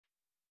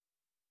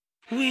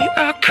We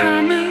are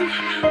coming,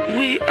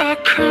 we are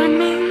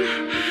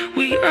coming,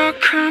 we are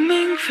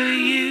coming for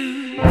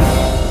you.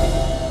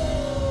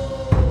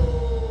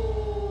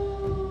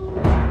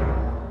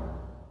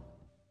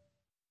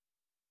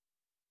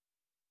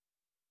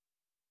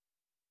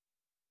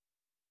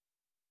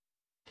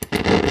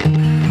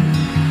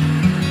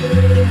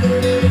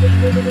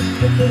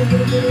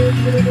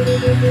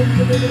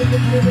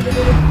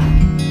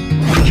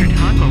 Richard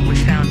Huckle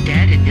was found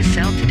dead in his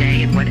cell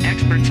today in what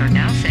experts are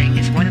now saying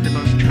is one of the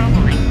most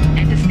troubling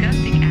and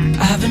disgusting acts.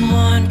 I've been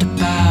warned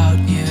about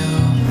you.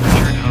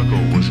 Richard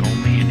Huckle was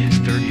only in his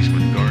 30s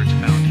when guards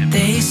found him.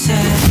 They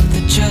said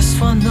that just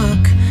one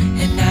look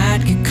and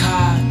I'd get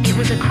caught. It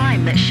was a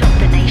crime that shook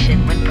the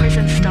nation when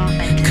prison staff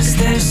entered. 'Cause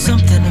there's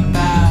something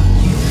about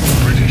you.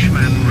 British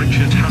man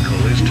Richard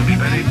Huckle is to be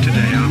buried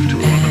today after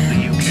one of the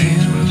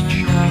UK's most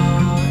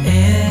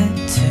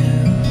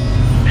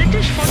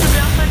British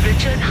photographer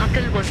Richard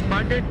Huckle was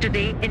murdered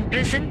today in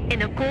prison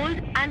in a cold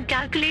and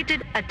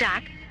calculated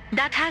attack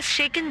that has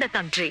shaken the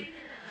country.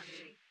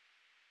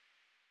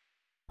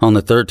 On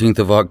the 13th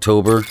of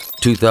October,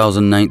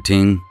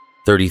 2019,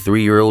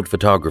 33-year-old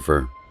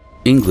photographer,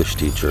 English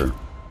teacher,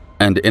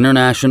 and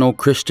international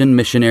Christian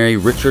missionary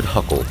Richard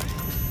Huckle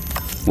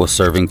was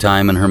serving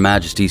time in Her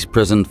Majesty's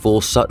Prison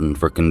Full Sutton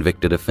for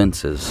convicted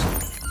offenses.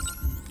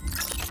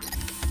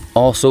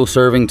 Also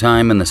serving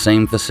time in the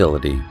same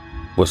facility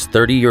was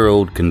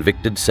 30-year-old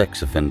convicted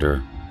sex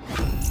offender,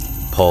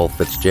 Paul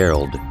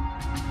Fitzgerald.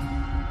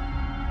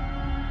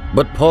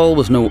 But Paul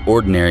was no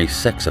ordinary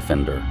sex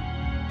offender.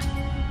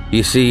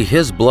 You see,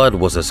 his blood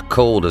was as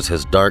cold as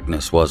his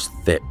darkness was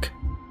thick.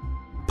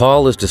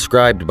 Paul is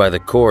described by the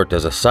court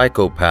as a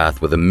psychopath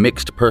with a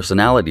mixed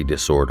personality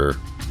disorder,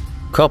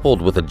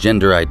 coupled with a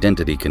gender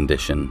identity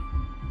condition.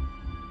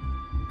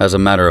 As a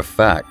matter of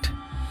fact,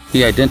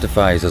 he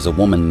identifies as a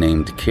woman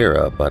named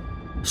Kira, but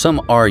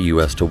some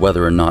argue as to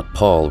whether or not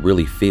Paul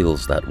really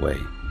feels that way.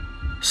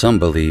 Some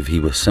believe he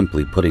was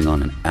simply putting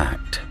on an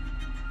act.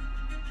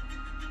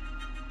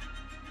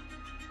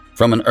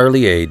 From an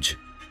early age,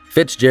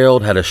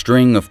 Fitzgerald had a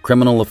string of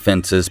criminal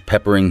offenses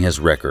peppering his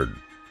record.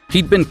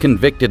 He'd been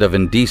convicted of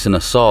indecent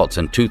assaults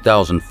in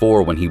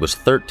 2004 when he was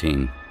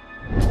 13,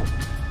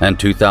 and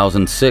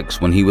 2006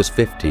 when he was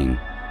 15.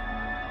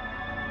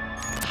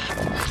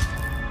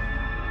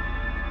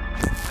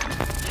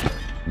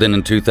 Then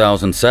in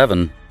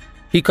 2007,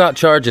 he caught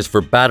charges for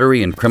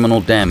battery and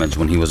criminal damage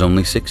when he was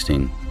only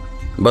 16.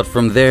 But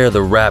from there,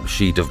 the rap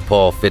sheet of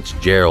Paul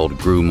Fitzgerald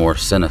grew more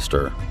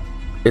sinister.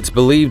 It's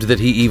believed that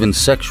he even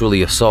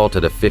sexually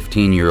assaulted a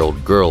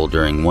 15-year-old girl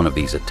during one of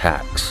these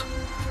attacks.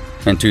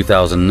 In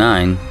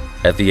 2009,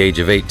 at the age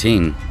of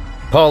 18,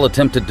 Paul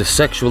attempted to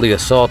sexually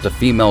assault a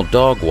female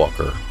dog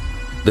walker.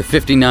 The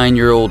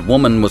 59-year-old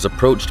woman was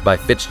approached by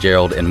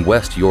Fitzgerald in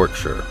West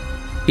Yorkshire.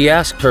 He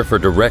asked her for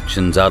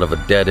directions out of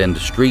a dead-end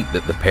street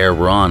that the pair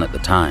were on at the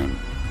time.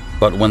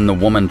 But when the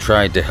woman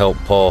tried to help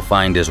Paul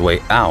find his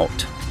way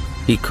out,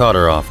 he caught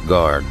her off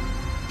guard.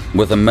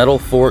 With a metal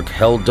fork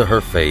held to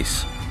her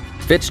face,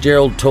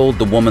 Fitzgerald told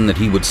the woman that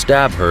he would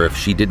stab her if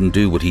she didn't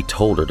do what he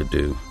told her to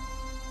do.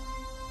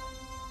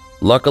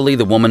 Luckily,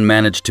 the woman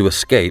managed to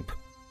escape,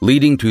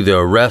 leading to the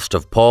arrest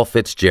of Paul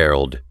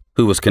Fitzgerald,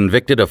 who was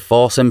convicted of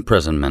false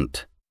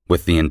imprisonment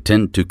with the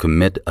intent to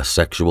commit a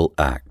sexual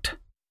act.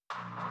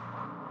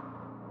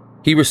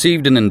 He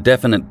received an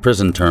indefinite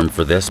prison term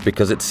for this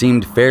because it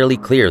seemed fairly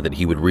clear that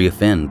he would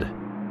reoffend,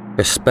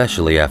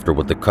 especially after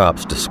what the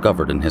cops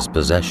discovered in his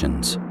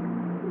possessions.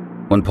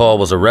 When Paul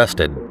was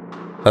arrested,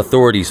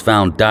 authorities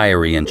found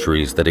diary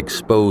entries that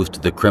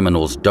exposed the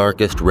criminal's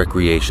darkest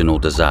recreational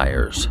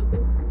desires.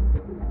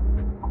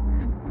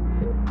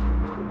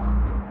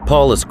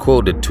 Paul is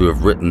quoted to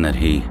have written that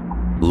he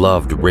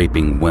loved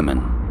raping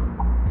women.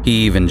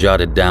 He even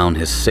jotted down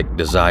his sick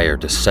desire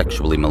to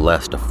sexually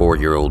molest a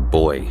 4-year-old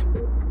boy.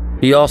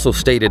 He also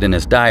stated in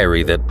his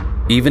diary that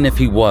even if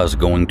he was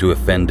going to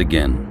offend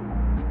again,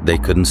 they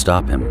couldn't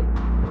stop him.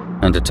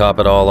 And to top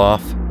it all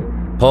off,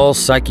 Paul's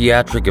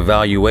psychiatric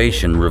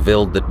evaluation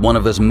revealed that one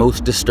of his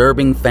most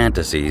disturbing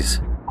fantasies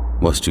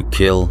was to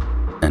kill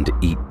and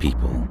eat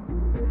people.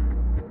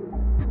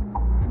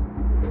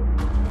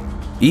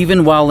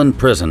 Even while in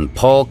prison,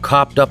 Paul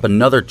copped up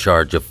another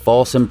charge of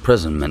false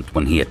imprisonment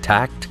when he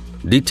attacked,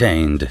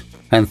 detained,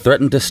 and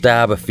threatened to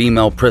stab a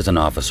female prison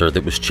officer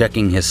that was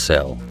checking his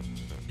cell.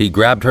 He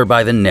grabbed her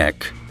by the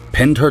neck,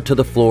 pinned her to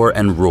the floor,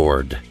 and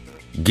roared,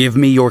 "Give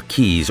me your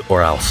keys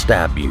or I'll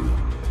stab you."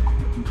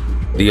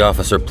 The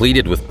officer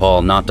pleaded with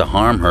Paul not to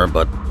harm her,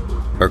 but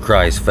her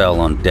cries fell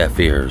on deaf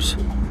ears.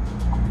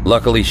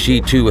 Luckily, she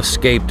too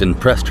escaped and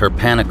pressed her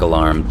panic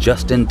alarm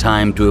just in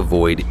time to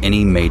avoid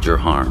any major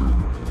harm.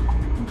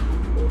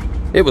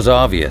 It was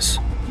obvious.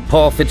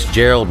 Paul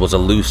Fitzgerald was a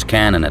loose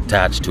cannon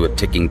attached to a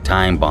ticking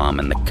time bomb,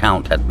 and the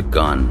count had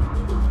begun.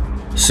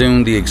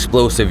 Soon, the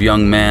explosive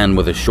young man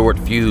with a short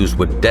fuse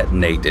would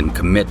detonate and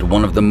commit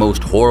one of the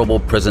most horrible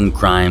prison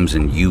crimes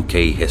in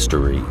UK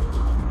history.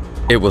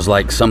 It was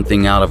like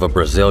something out of a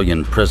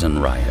Brazilian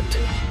prison 'riot.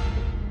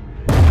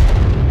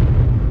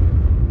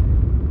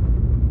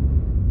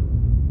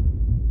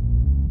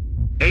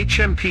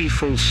 HMP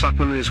Full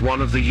Sutton is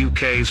one of the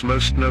UK's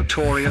most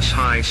notorious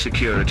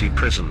high-security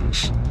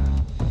prisons.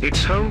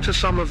 It's home to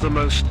some of the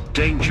most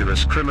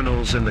dangerous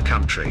criminals in the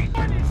country.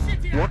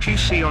 What you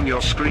see on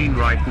your screen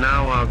right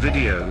now are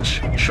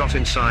videos shot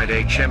inside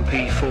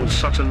HMP Full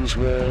Sutton's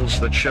walls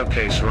that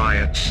showcase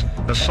riots,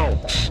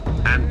 assaults,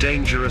 and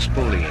dangerous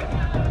bullying.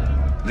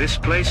 This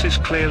place is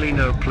clearly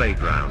no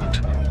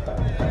playground.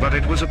 But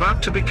it was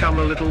about to become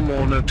a little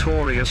more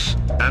notorious,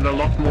 and a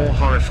lot more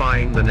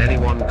horrifying than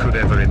anyone could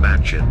ever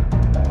imagine.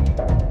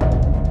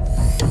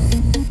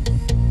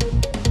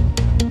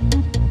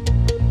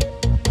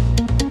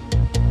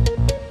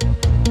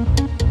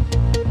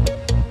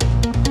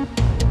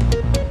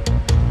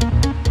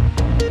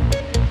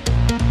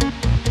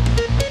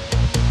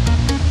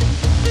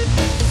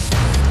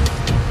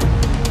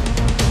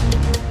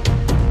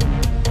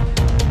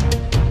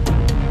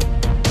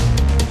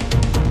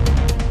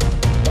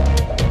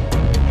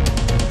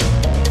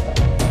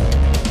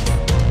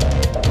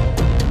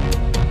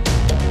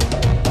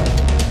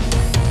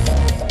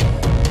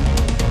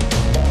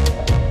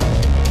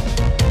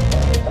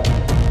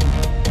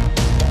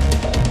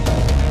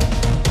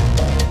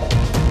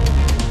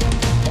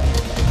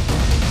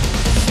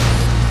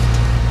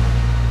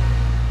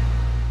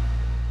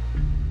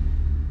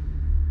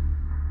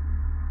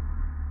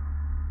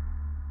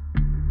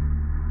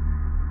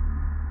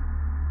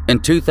 In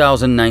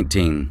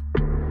 2019,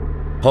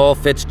 Paul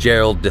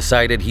Fitzgerald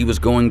decided he was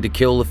going to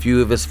kill a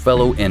few of his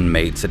fellow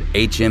inmates at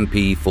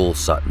HMP Full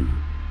Sutton.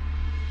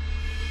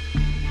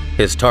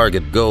 His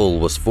target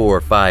goal was 4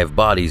 or 5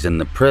 bodies in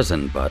the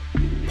prison, but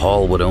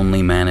Paul would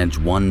only manage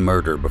one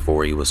murder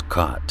before he was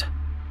caught.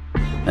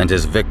 And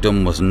his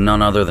victim was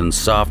none other than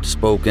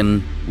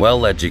soft-spoken,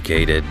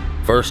 well-educated,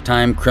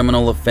 first-time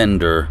criminal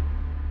offender,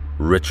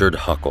 Richard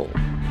Huckle.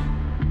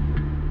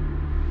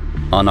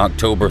 On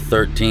October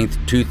 13,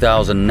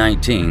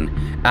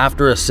 2019,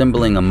 after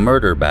assembling a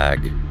murder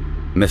bag,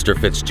 Mr.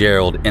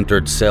 Fitzgerald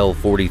entered cell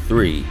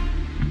 43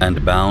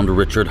 and bound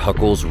Richard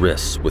Huckle's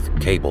wrists with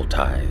cable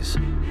ties.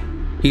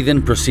 He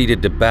then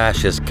proceeded to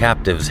bash his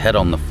captive's head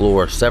on the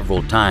floor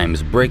several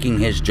times, breaking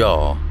his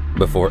jaw,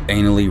 before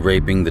anally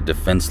raping the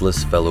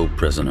defenseless fellow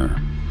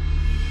prisoner.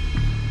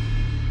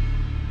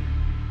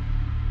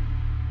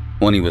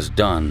 When he was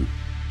done,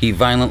 he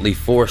violently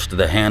forced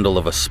the handle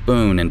of a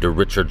spoon into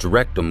Richard's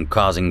rectum,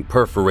 causing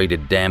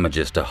perforated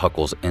damages to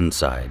Huckle's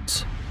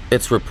insides.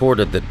 It's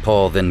reported that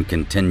Paul then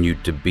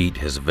continued to beat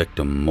his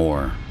victim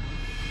more.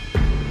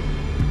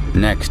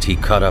 Next, he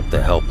cut up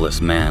the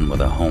helpless man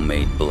with a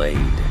homemade blade.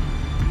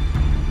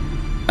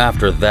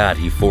 After that,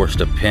 he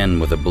forced a pin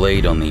with a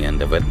blade on the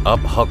end of it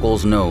up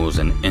Huckle's nose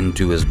and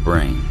into his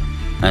brain.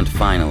 And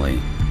finally,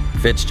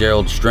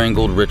 Fitzgerald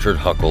strangled Richard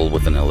Huckle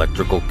with an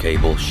electrical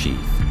cable sheath.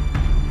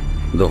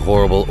 The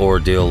horrible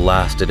ordeal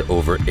lasted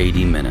over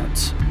 80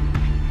 minutes.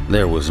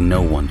 There was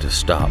no one to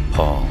stop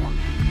Paul.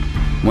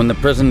 When the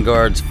prison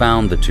guards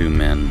found the 2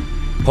 men,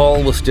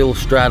 Paul was still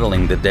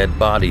straddling the dead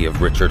body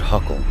of Richard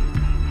Huckle.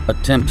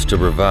 Attempts to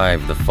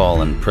revive the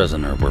fallen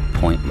prisoner were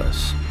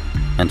pointless,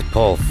 and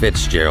Paul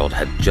Fitzgerald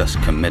had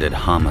just committed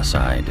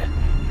homicide.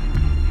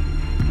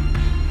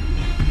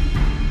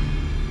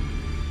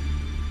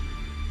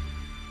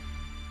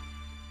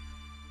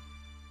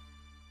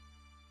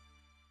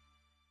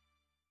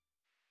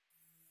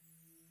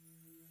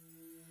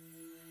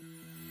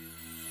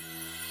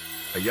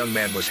 A young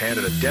man was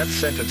handed a death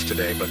sentence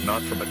today, but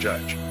not from a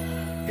judge.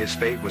 His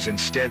fate was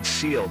instead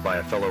sealed by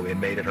a fellow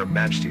inmate at Her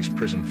Majesty's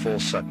Prison Full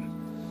Sutton.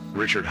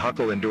 Richard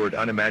Huckle endured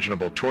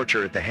unimaginable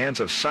torture at the hands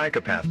of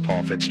psychopath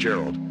Paul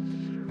Fitzgerald.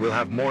 We'll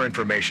have more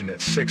information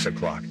at 6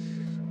 o'clock.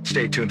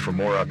 Stay tuned for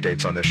more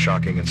updates on this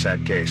shocking and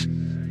sad case.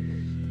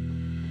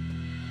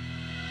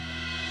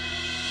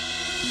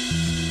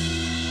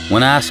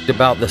 When asked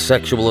about the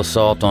sexual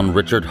assault on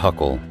Richard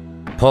Huckle,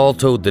 Paul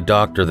told the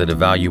doctor that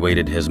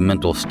evaluated his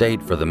mental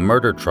state for the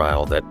murder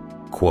trial that,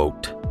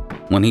 quote,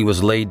 when he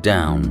was laid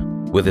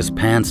down, with his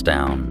pants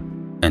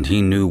down, and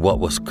he knew what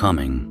was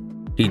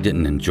coming, he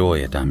didn't enjoy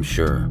it, I'm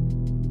sure.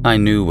 I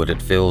knew what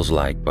it feels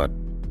like, but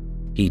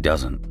he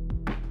doesn't.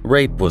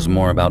 Rape was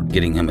more about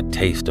getting him a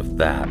taste of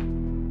that.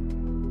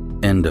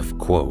 End of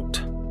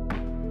quote.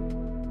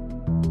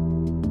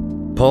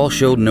 Paul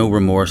showed no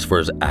remorse for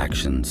his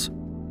actions,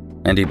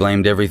 and he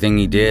blamed everything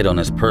he did on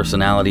his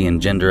personality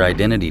and gender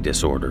identity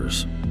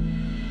disorders.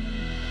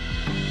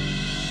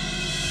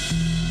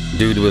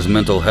 Due to his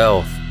mental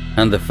health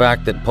and the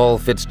fact that Paul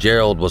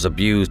Fitzgerald was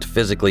abused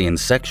physically and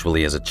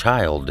sexually as a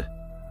child,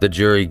 the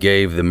jury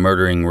gave the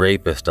murdering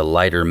rapist a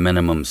lighter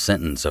minimum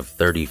sentence of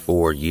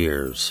 34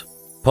 years.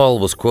 Paul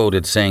was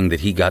quoted saying that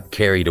he got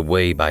carried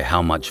away by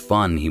how much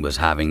fun he was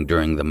having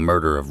during the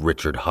murder of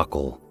Richard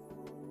Huckle.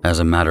 As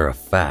a matter of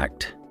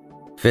fact,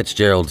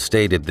 Fitzgerald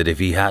stated that if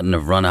he hadn't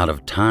have run out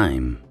of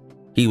time,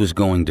 he was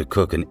going to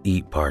cook and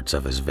eat parts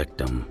of his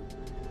victim.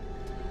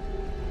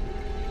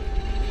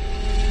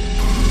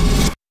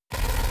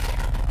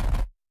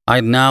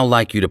 I'd now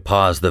like you to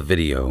pause the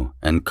video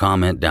and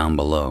comment down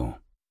below.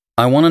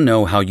 I want to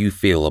know how you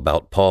feel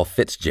about Paul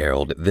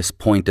Fitzgerald at this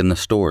point in the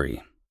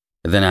story.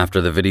 Then after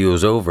the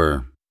video's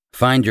over,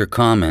 find your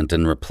comment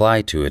and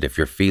reply to it if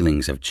your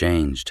feelings have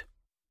changed.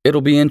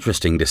 It'll be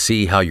interesting to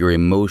see how your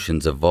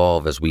emotions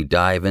evolve as we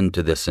dive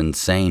into this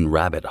insane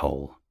rabbit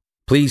hole.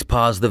 Please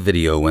pause the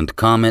video and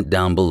comment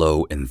down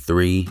below in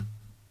 3,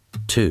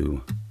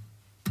 2,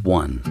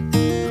 1.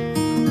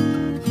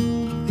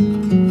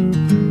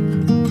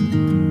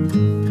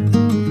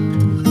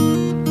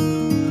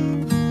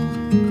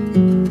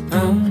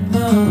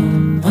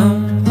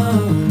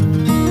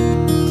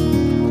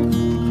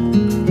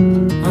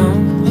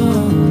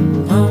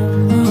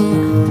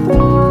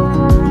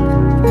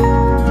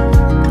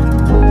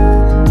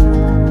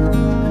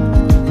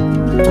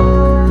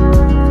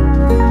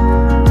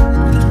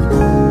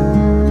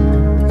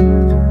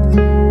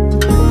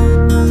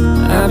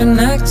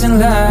 Acting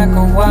like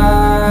a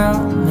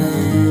wild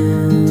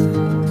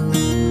man,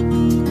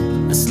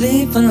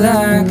 sleeping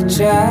like a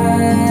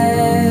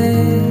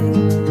child.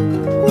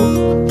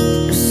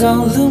 You're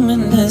so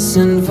luminous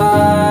and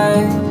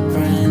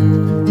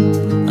vibrant,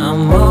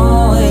 I'm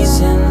always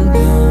in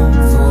bloom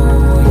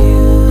for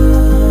you.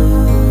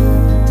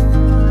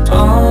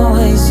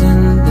 Always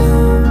in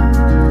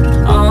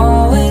bloom,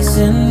 always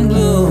in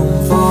bloom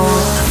for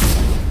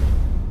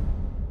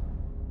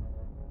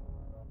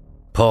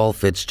Paul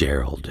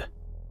Fitzgerald.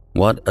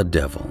 What a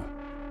devil.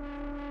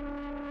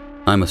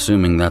 I'm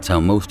assuming that's how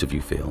most of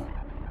you feel.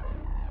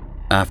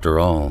 After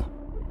all,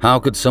 how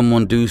could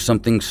someone do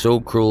something so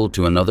cruel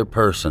to another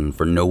person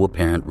for no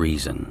apparent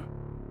reason?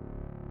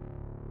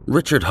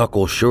 Richard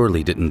Huckle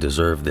surely didn't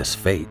deserve this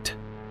fate.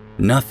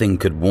 Nothing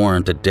could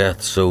warrant a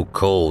death so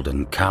cold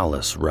and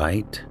callous,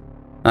 right?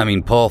 I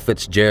mean, Paul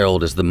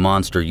Fitzgerald is the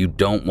monster you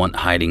don't want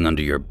hiding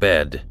under your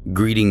bed,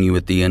 greeting you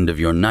at the end of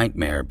your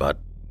nightmare, but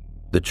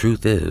the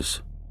truth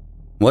is,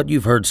 what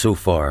you've heard so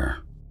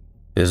far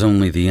is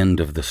only the end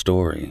of the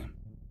story.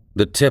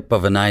 The tip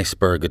of an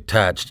iceberg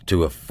attached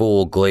to a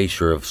full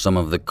glacier of some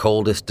of the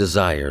coldest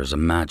desires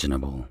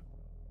imaginable.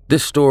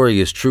 This story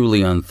is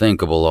truly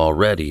unthinkable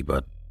already,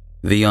 but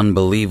the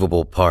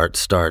unbelievable part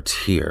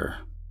starts here.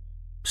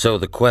 So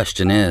the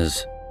question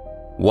is,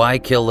 why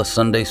kill a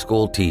Sunday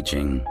school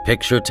teaching,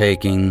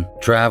 picture-taking,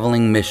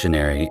 traveling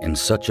missionary in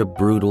such a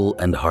brutal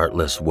and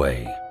heartless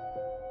way?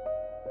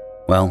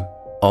 Well,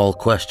 all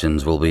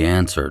questions will be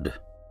answered.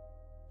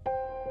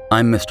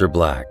 I'm Mr.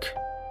 Black,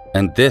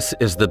 and this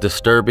is the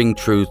disturbing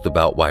truth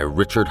about why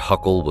Richard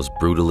Huckle was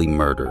brutally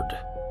murdered.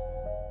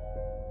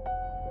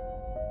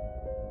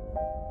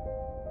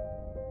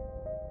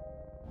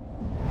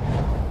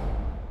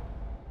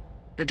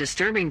 The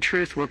disturbing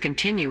truth will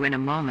continue in a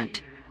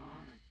moment.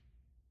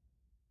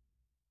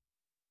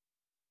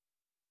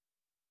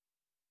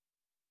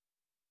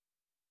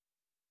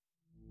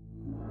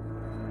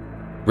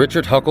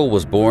 Richard Huckle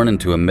was born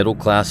into a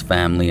middle-class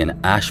family in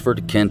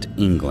Ashford, Kent,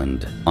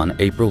 England on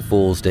April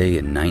Fool's Day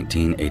in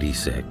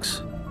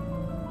 1986.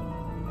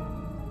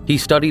 He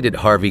studied at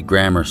Harvey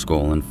Grammar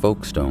School in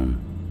Folkestone.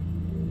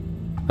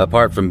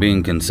 Apart from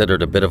being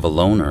considered a bit of a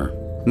loner,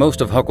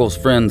 most of Huckle's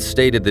friends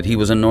stated that he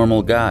was a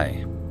normal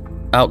guy.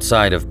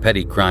 Outside of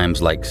petty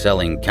crimes like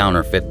selling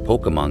counterfeit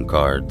Pokemon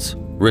cards,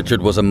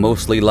 Richard was a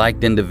mostly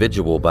liked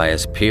individual by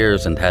his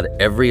peers and had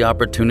every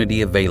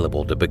opportunity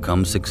available to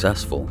become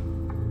successful.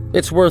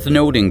 It's worth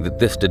noting that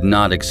this did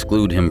not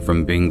exclude him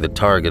from being the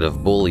target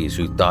of bullies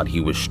who thought he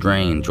was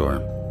strange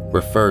or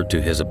referred to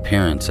his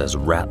appearance as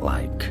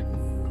rat-like.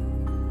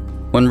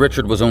 When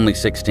Richard was only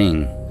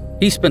 16,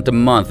 he spent a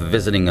month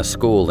visiting a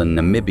school in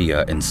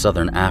Namibia in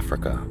southern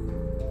Africa.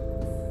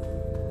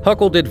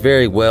 Huckle did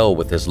very well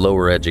with his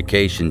lower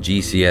education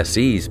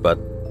GCSEs, but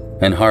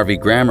in Harvey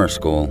Grammar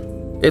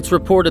School, it's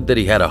reported that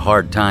he had a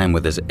hard time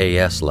with his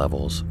AS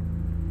levels.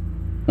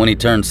 When he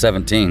turned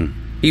 17,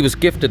 he was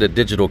gifted a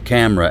digital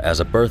camera as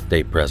a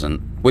birthday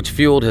present, which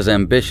fueled his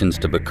ambitions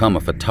to become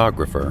a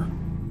photographer.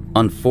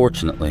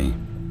 Unfortunately,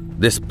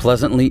 this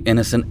pleasantly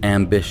innocent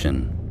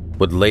ambition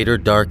would later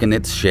darken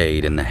its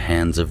shade in the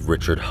hands of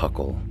Richard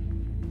Huckle.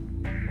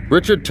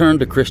 Richard turned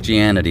to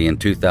Christianity in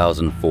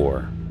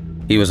 2004.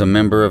 He was a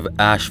member of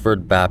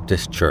Ashford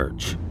Baptist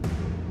Church.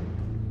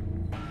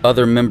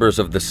 Other members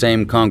of the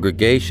same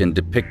congregation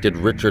depicted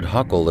Richard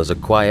Huckle as a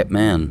quiet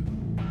man.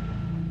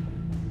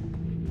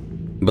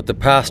 But the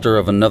pastor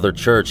of another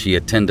church he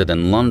attended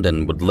in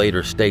London would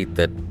later state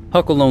that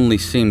Huckle only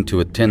seemed to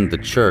attend the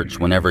church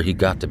whenever he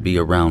got to be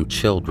around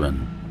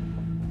children.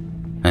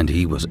 And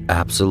he was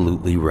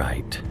absolutely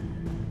right.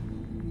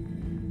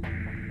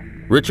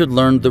 Richard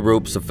learned the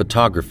ropes of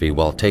photography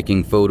while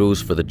taking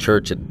photos for the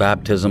church at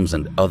baptisms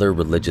and other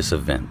religious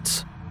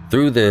events.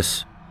 Through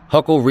this,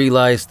 Huckle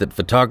realized that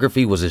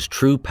photography was his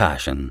true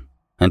passion,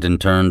 and in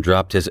turn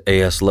dropped his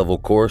AS-level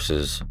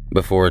courses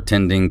before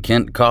attending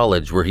Kent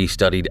College, where he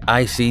studied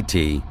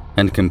ICT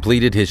and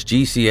completed his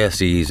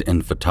GCSEs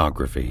in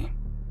photography.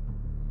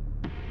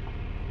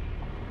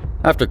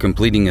 After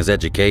completing his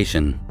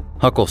education,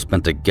 Huckle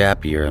spent a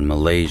gap year in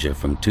Malaysia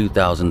from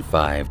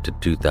 2005 to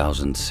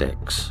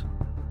 2006.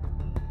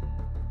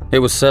 It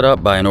was set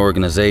up by an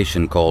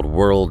organization called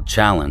World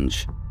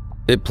Challenge,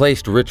 It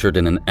placed Richard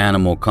in an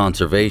animal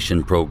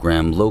conservation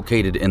program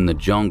located in the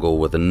jungle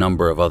with a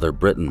number of other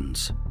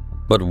Britons.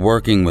 But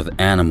working with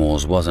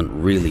animals wasn't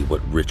really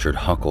what Richard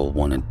Huckle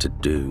wanted to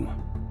do.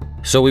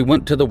 So he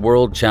went to the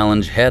World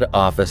Challenge head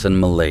office in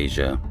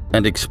Malaysia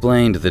and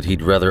explained that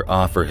he'd rather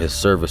offer his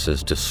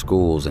services to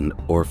schools and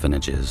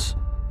orphanages.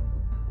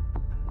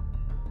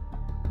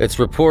 It's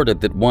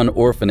reported that one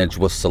orphanage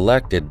was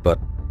selected, but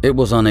it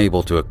was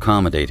unable to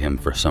accommodate him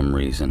for some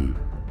reason.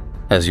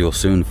 As you'll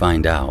soon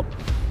find out,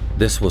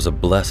 this was a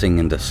blessing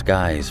in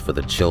disguise for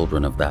the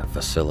children of that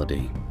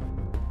facility.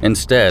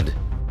 Instead,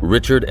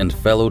 Richard and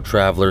fellow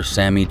traveler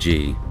Sammy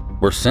G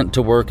were sent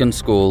to work in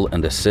school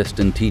and assist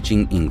in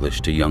teaching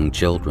English to young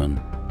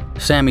children.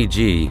 Sammy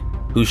G,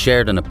 who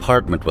shared an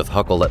apartment with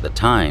Huckle at the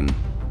time,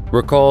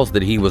 recalls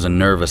that he was a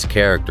nervous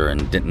character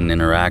and didn't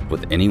interact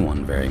with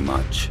anyone very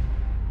much.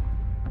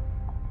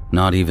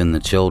 Not even the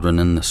children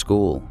in the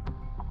school.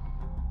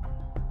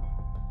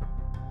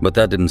 But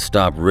that didn't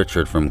stop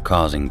Richard from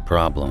causing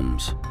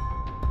problems.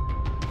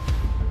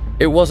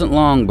 It wasn't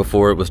long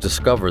before it was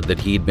discovered that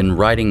he'd been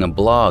writing a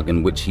blog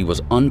in which he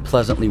was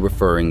unpleasantly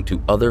referring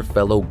to other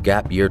fellow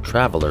gap-year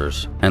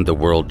travelers and the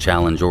World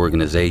Challenge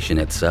organization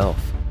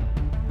itself.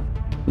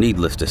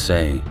 Needless to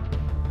say,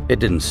 it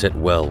didn't sit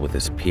well with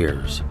his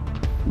peers.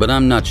 But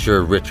I'm not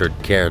sure Richard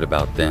cared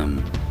about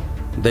them.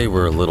 They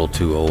were a little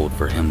too old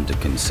for him to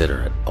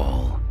consider at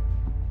all.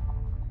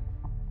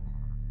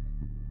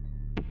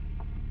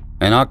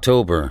 In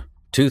October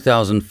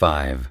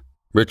 2005,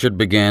 Richard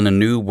began a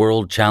new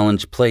World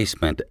Challenge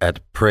placement at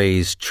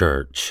Praise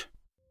Church.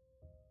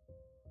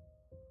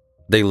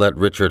 They let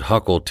Richard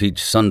Huckle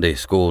teach Sunday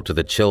school to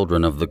the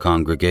children of the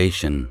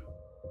congregation.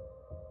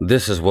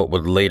 This is what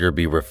would later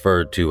be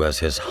referred to as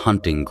his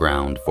hunting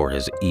ground for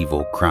his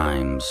evil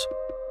crimes.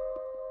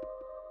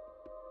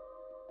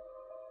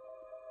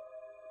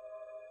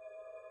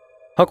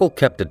 Huckle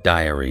kept a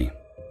diary.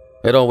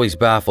 It always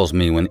baffles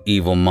me when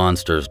evil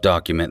monsters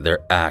document their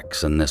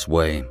acts in this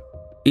way.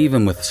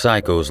 Even with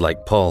psychos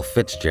like Paul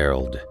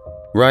Fitzgerald,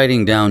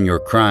 writing down your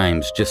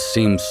crimes just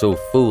seems so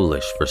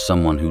foolish for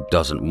someone who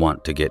doesn't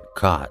want to get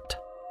caught.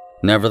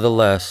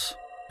 Nevertheless,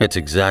 it's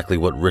exactly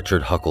what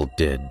Richard Huckle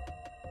did.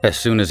 As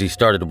soon as he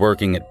started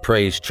working at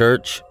Praise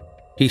Church,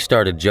 he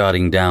started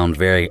jotting down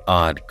very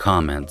odd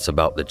comments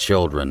about the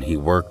children he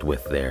worked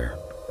with there.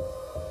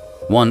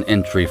 One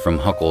entry from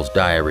Huckle's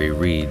diary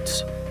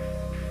reads,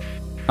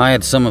 "I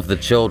had some of the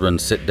children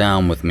sit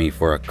down with me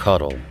for a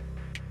cuddle.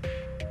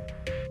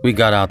 We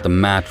got out the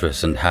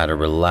mattress and had a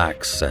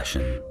relax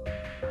session."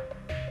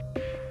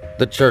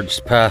 The church's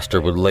pastor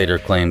would later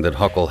claim that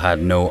Huckle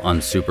had no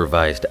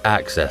unsupervised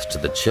access to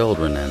the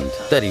children and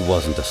that he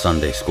wasn't a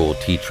Sunday school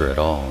teacher at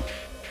all.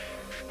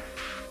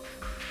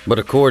 But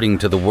according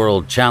to the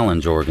World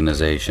Challenge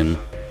organization,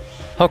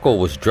 Huckle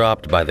was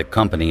dropped by the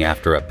company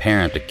after a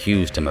parent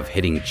accused him of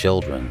hitting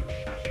children.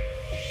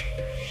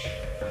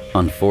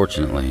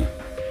 Unfortunately,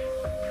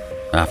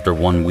 after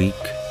 1 week,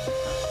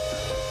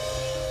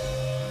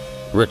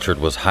 Richard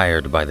was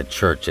hired by the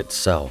church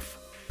itself,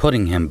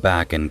 putting him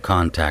back in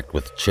contact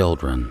with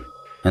children,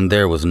 and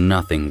there was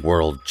nothing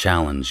World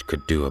Challenge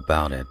could do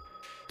about it.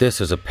 This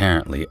is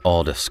apparently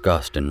all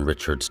discussed in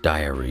Richard's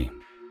diary.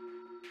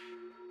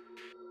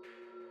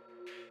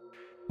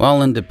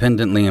 While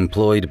independently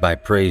employed by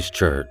Praise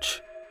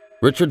Church,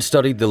 Richard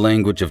studied the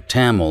language of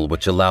Tamil,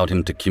 which allowed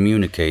him to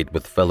communicate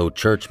with fellow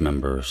church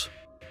members.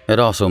 It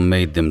also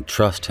made them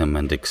trust him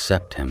and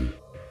accept him.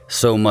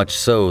 So much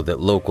so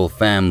that local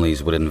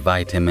families would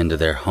invite him into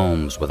their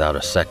homes without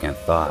a second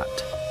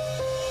thought.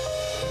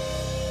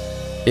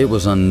 It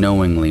was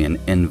unknowingly an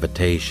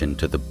invitation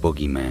to the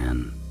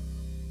boogeyman.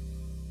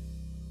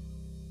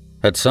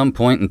 At some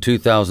point in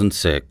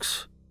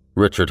 2006,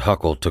 Richard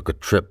Huckle took a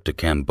trip to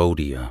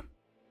Cambodia.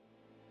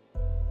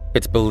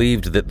 It's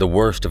believed that the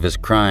worst of his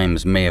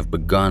crimes may have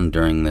begun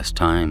during this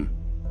time.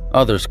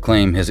 Others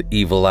claim his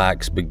evil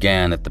acts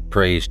began at the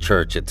Praise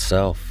Church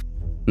itself.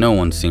 No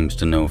one seems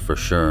to know for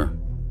sure,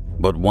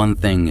 but one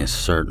thing is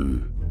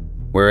certain.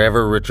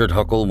 Wherever Richard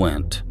Huckle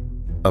went,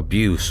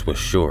 abuse was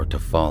sure to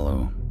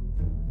follow.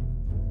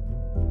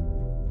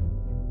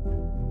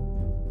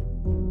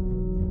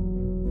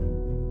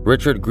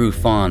 Richard grew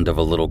fond of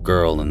a little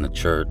girl in the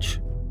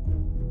church.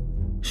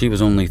 She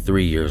was only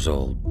 3 years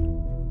old.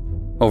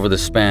 Over the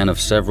span of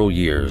several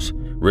years,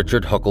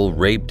 Richard Huckle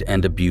raped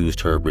and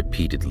abused her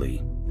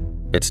repeatedly.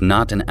 It's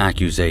not an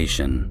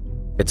accusation,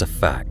 it's a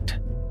fact.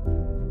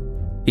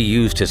 He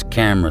used his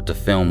camera to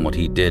film what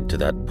he did to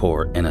that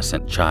poor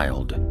innocent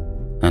child.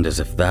 And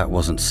as if that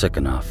wasn't sick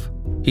enough,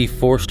 he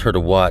forced her to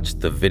watch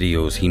the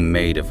videos he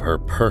made of her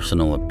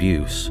personal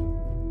abuse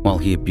while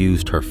he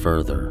abused her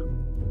further.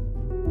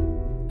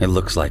 It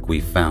looks like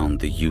we found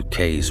the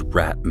UK's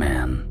Rat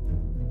Man.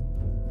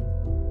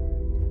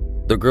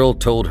 The girl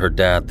told her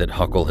dad that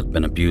Huckle had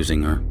been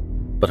abusing her,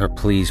 but her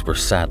pleas were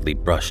sadly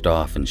brushed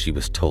off and she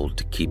was told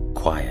to keep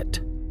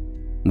quiet.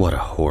 What a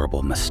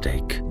horrible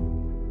mistake.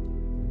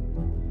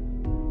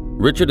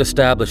 Richard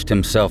established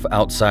himself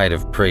outside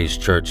of Praise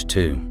Church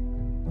too.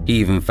 He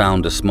even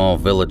found a small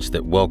village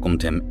that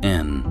welcomed him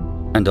in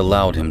and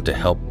allowed him to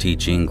help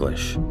teach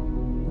English.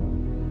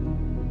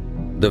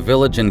 The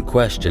village in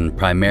question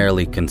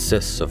primarily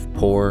consists of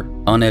poor,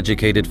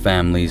 uneducated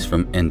families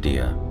from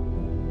India.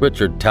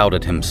 Richard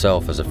touted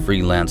himself as a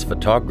freelance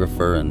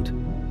photographer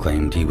and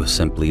claimed he was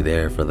simply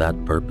there for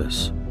that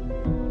purpose.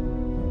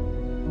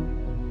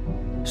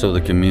 So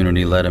the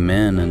community let him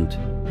in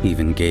and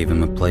even gave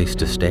him a place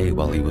to stay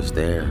while he was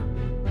there.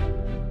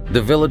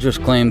 The villagers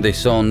claimed they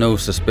saw no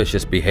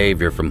suspicious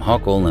behavior from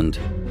Huckle, and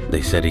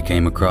they said he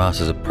came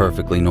across as a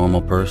perfectly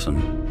normal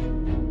person.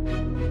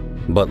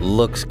 But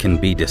looks can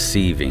be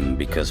deceiving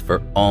because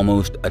for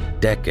almost a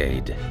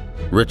decade,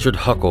 Richard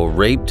Huckle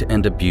raped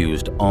and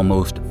abused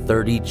almost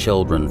 30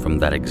 children from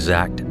that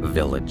exact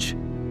village.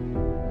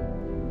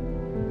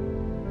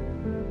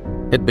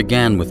 It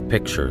began with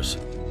pictures,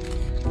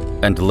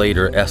 and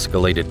later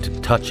escalated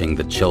to touching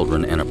the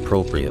children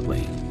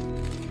inappropriately.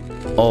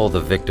 All the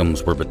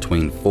victims were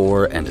between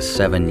 4 and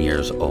 7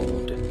 years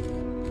old,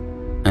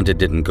 and it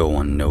didn't go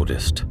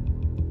unnoticed.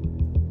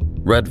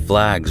 Red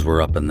flags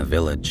were up in the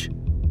village.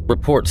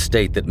 Reports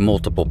state that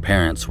multiple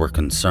parents were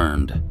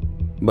concerned,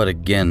 but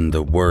again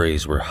the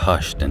worries were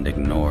hushed and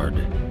ignored.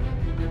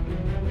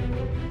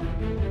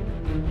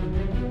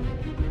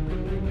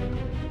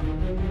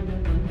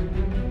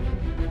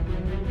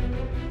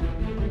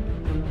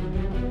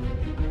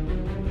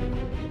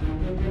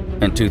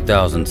 In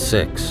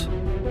 2006,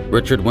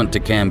 Richard went to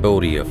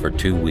Cambodia for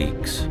 2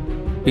 weeks.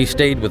 He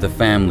stayed with a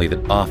family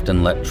that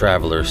often let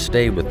travelers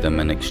stay with them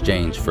in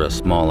exchange for a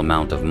small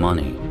amount of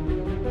money.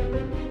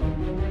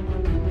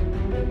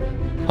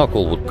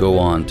 Huckle would go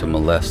on to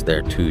molest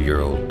their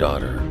 2-year-old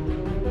daughter.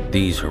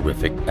 These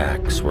horrific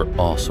acts were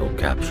also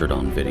captured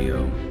on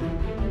video.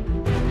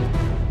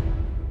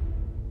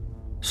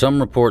 Some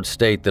reports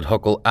state that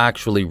Huckle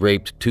actually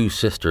raped 2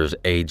 sisters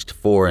aged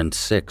 4 and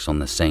 6 on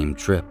the same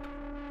trip.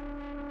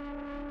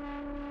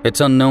 It's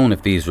unknown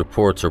if these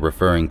reports are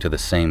referring to the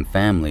same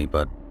family,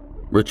 but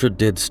Richard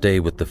did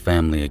stay with the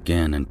family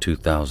again in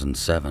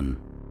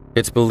 2007.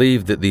 It's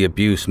believed that the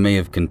abuse may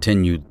have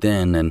continued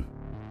then, and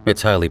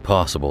it's highly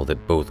possible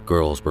that both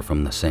girls were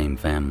from the same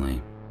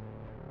family.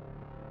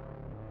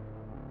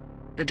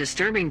 The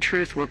disturbing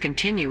truth will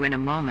continue in a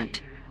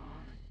moment.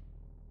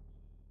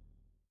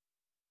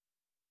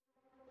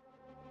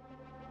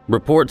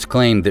 Reports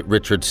claim that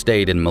Richard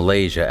stayed in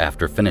Malaysia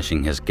after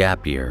finishing his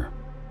gap year.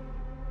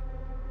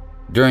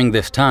 During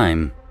this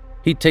time,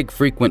 he'd take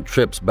frequent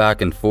trips back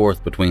and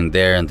forth between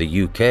there and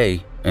the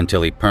UK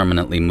until he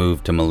permanently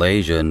moved to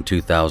Malaysia in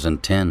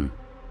 2010.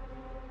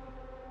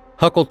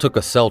 Huckle took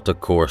a CELTA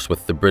course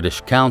with the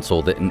British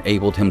Council that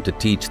enabled him to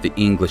teach the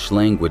English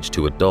language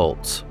to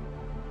adults.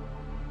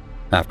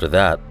 After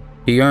that,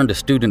 he earned a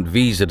student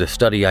visa to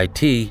study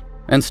IT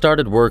and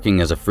started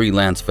working as a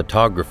freelance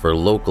photographer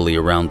locally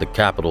around the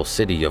capital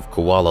city of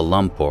Kuala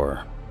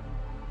Lumpur.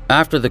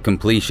 After the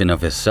completion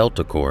of his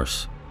CELTA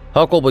course,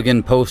 Huckle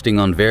began posting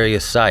on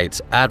various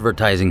sites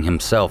advertising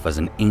himself as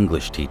an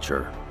English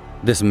teacher.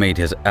 This made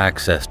his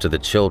access to the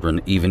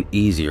children even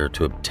easier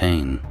to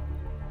obtain.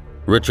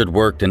 Richard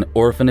worked in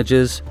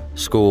orphanages,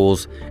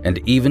 schools, and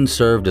even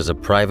served as a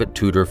private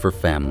tutor for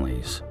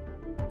families.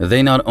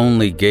 They not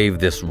only gave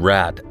this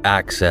rat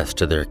access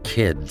to their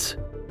kids,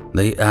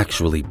 they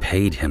actually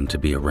paid him to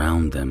be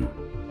around them.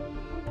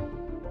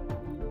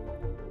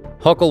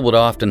 Huckle would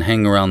often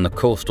hang around the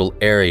coastal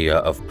area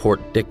of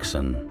Port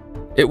Dickson.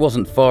 It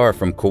wasn't far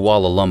from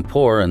Kuala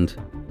Lumpur, and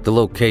the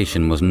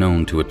location was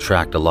known to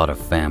attract a lot of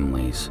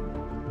families.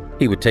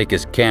 He would take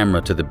his camera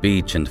to the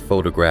beach and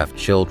photograph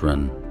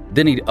children.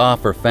 Then he'd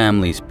offer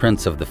families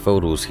prints of the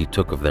photos he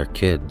took of their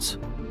kids.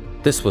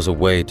 This was a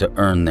way to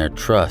earn their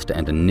trust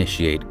and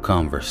initiate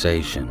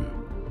conversation.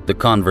 The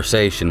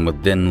conversation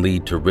would then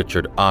lead to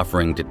Richard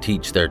offering to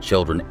teach their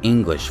children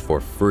English for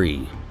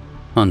free.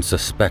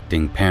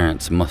 Unsuspecting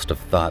parents must have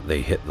thought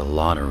they hit the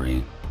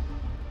lottery.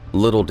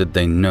 Little did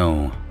they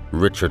know,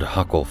 Richard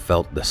Huckle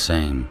felt the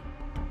same.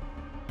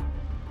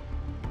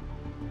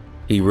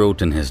 He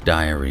wrote in his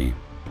diary,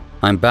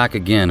 "I'm back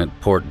again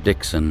at Port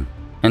Dickson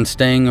and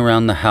staying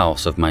around the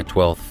house of my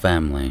 12th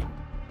family.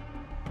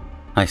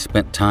 I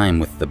spent time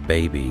with the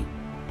baby,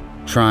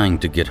 trying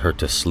to get her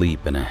to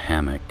sleep in a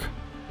hammock.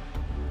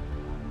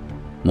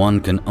 One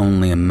can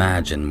only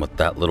imagine what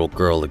that little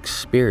girl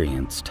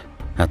experienced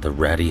at the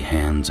ratty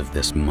hands of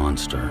this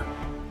monster."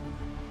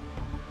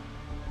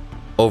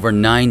 Over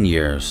 9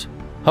 years,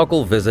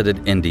 Huckle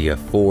visited India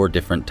 4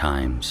 different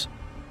times.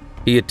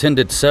 He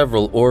attended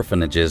several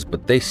orphanages,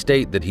 but they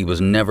state that he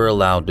was never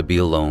allowed to be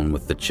alone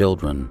with the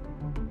children.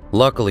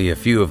 Luckily, a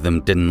few of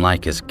them didn't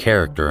like his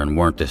character and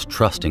weren't as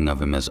trusting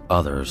of him as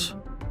others.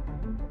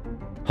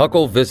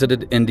 Huckle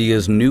visited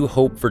India's New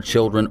Hope for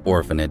Children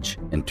orphanage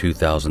in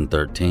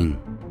 2013.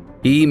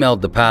 He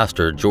emailed the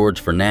pastor, George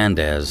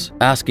Fernandez,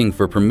 asking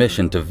for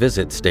permission to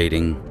visit,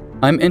 stating,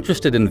 "I'm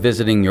interested in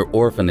visiting your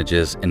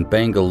orphanages in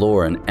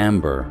Bangalore and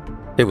Amber.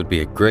 It would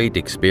be a great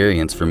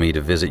experience for me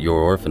to visit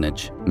your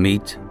orphanage,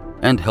 meet,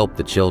 and help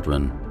the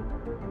children."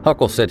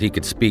 Huckle said he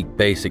could speak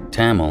basic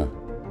Tamil,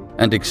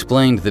 and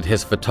explained that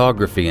his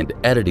photography and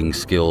editing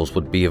skills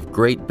would be of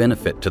great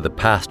benefit to the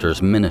pastor's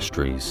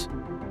ministries.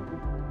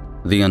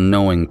 The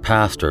unknowing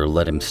pastor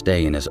let him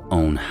stay in his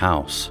own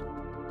house.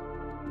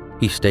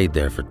 He stayed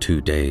there for 2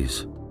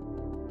 days.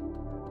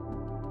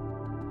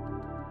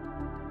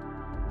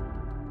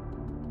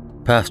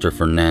 Pastor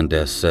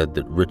Fernandez said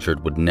that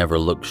Richard would never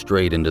look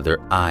straight into their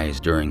eyes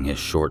during his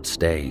short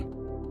stay.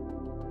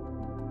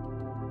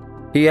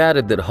 He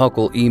added that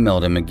Huckle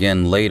emailed him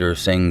again later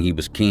saying he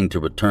was keen to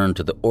return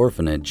to the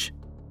orphanage,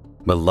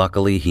 but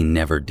luckily he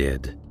never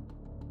did.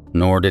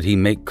 Nor did he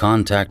make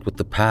contact with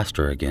the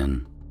pastor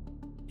again.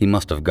 He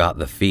must have got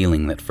the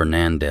feeling that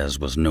Fernandez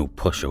was no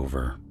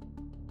pushover.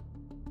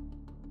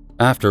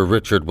 After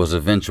Richard was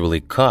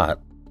eventually caught,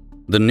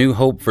 the New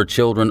Hope for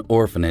Children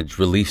orphanage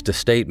released a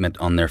statement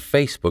on their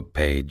Facebook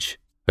page,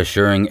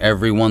 assuring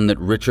everyone that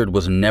Richard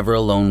was never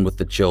alone with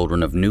the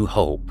children of New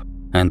Hope,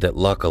 and that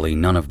luckily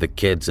none of the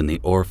kids in the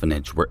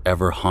orphanage were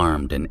ever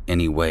harmed in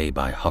any way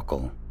by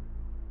Huckle.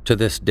 To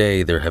this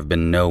day, there have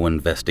been no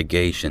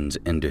investigations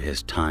into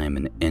his time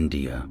in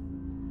India.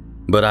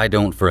 But I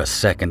don't for a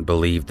second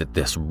believe that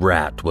this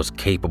rat was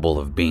capable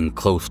of being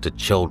close to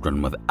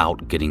children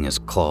without getting his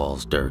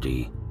claws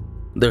dirty.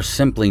 There's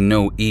simply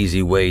no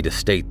easy way to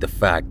state the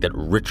fact that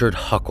Richard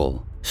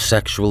Huckle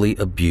sexually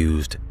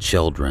abused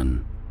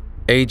children.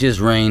 Ages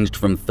ranged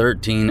from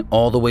 13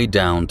 all the way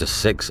down to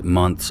 6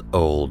 months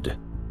old.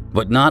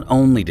 But not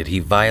only did he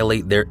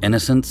violate their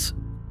innocence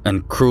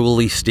and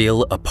cruelly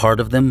steal a part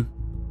of them,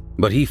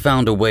 but he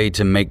found a way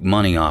to make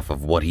money off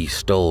of what he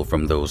stole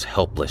from those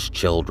helpless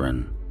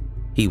children.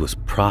 He was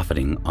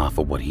profiting off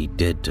of what he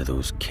did to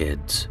those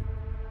kids,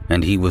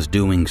 and he was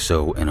doing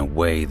so in a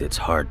way that's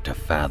hard to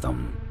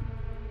fathom.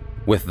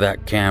 With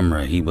that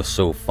camera he was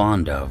so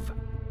fond of,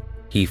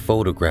 he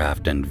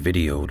photographed and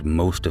videoed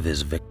most of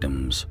his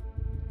victims.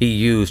 He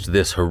used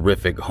this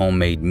horrific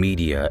homemade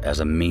media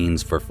as a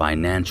means for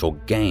financial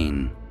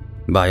gain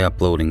by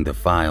uploading the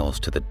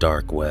files to the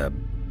dark web.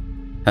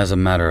 As a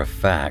matter of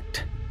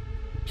fact,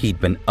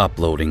 he'd been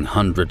uploading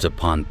hundreds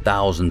upon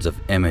thousands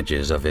of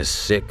images of his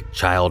sick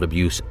child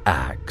abuse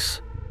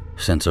acts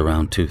since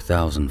around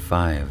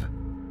 2005.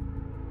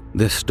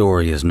 This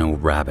story is no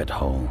rabbit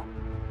hole.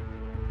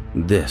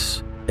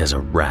 This is a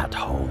rat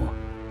hole.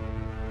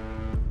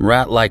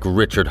 Rat like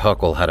Richard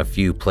Huckle had a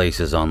few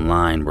places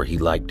online where he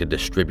liked to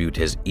distribute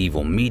his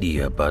evil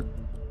media, but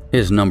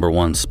his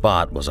 #1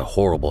 spot was a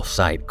horrible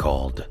site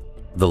called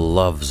The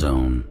Love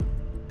Zone.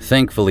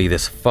 Thankfully,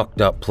 this fucked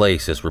up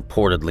place is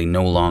reportedly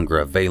no longer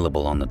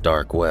available on the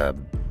dark web.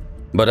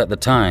 But at the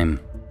time,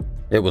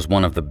 it was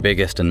one of the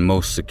biggest and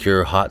most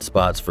secure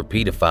hotspots for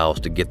pedophiles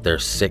to get their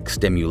sick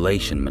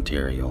stimulation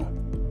material.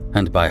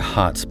 And by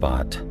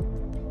hotspot,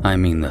 I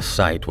mean the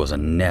site was a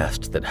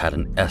nest that had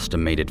an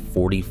estimated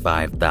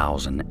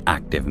 45,000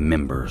 active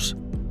members.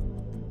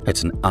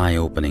 It's an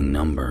eye-opening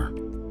number.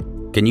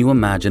 Can you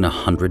imagine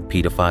 100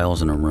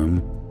 pedophiles in a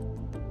room?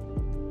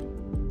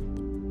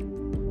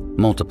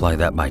 Multiply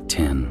that by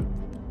 10.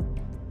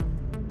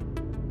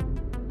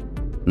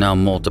 Now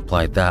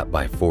multiply that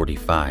by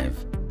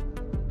 45.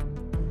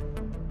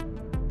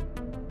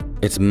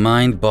 It's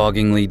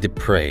mind-bogglingly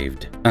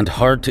depraved and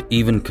hard to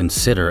even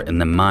consider in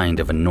the mind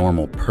of a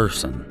normal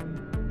person.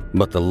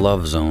 But the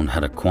Love Zone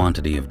had a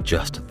quantity of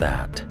just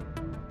that.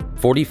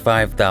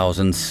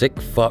 45,000 sick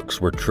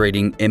fucks were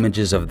trading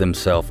images of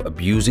themselves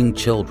abusing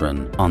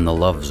children on the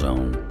Love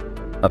Zone.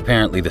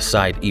 Apparently the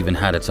site even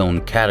had its own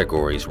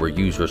categories where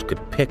users could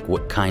pick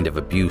what kind of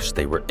abuse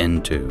they were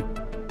into.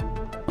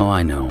 Oh,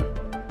 I know.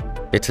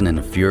 It's an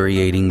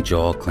infuriating,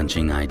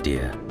 jaw-clenching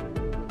idea.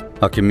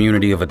 A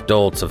community of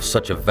adults of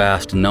such a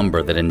vast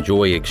number that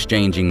enjoy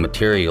exchanging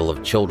material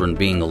of children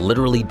being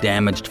literally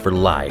damaged for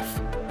life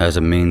as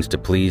a means to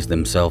please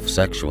themselves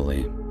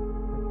sexually.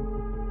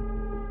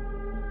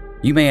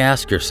 You may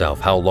ask yourself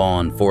how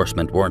law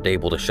enforcement weren't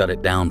able to shut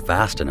it down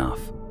fast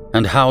enough,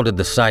 and how did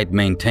the site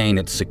maintain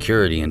its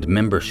security and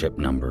membership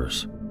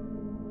numbers?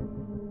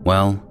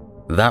 Well,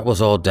 that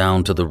was all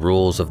down to the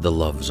rules of the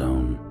Love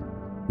Zone.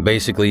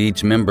 Basically,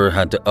 each member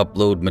had to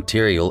upload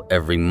material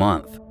every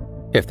month.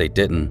 If they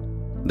didn't,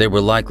 they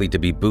were likely to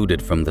be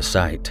booted from the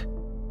site.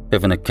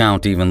 If an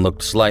account even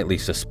looked slightly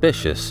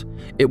suspicious,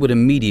 it would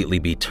immediately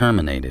be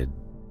terminated.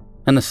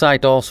 And the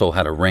site also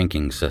had a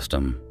ranking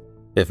system.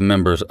 If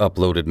members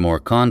uploaded more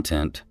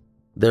content,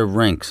 their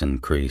ranks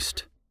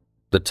increased.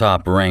 The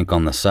top rank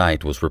on the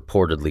site was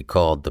reportedly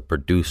called the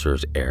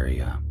Producers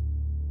Area.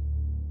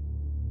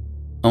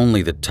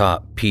 Only the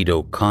top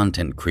pedo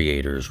content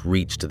creators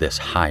reached this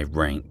high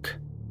rank.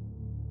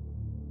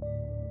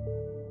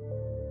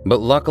 But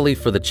luckily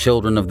for the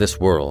children of this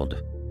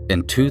world,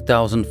 in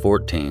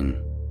 2014,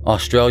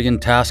 Australian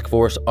Task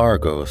Force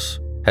Argos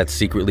had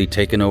secretly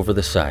taken over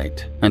the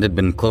site and had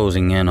been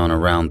closing in on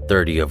around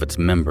 30 of its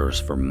members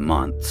for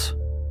months.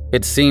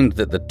 It seemed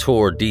that the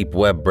Tor deep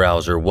web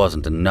browser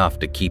wasn't enough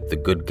to keep the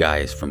good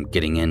guys from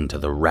getting into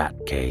the rat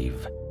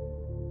cave.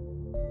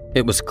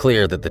 It was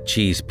clear that the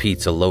cheese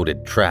pizza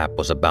loaded trap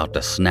was about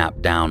to snap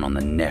down on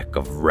the neck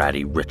of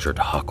ratty Richard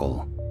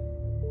Huckle.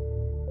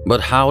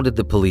 But how did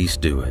the police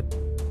do it?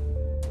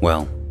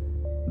 Well,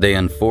 they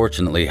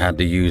unfortunately had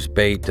to use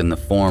bait in the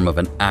form of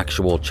an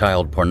actual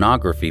child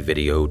pornography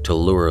video to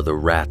lure the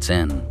rats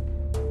in.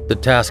 The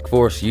task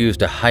force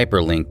used a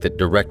hyperlink that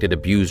directed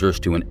abusers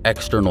to an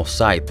external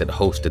site that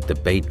hosted the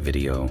bait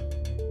video.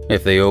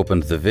 If they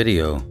opened the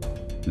video,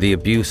 the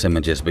abuse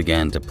images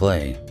began to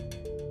play,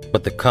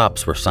 but the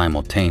cops were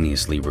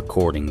simultaneously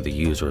recording the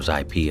user's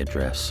IP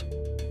address.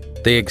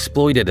 They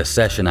exploited a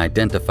session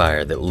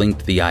identifier that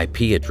linked the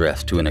IP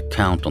address to an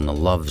account on the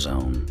Love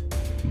Zone.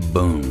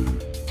 Boom.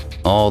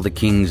 All the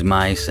king's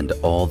mice and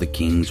all the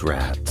king's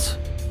rats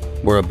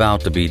were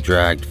about to be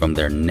dragged from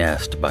their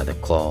nest by the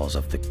claws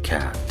of the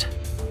cat.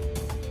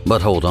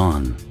 But hold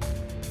on.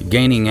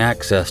 Gaining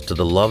access to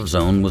the Love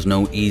Zone was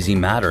no easy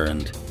matter,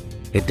 and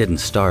it didn't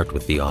start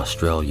with the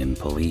Australian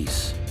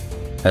police.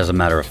 As a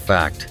matter of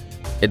fact,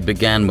 it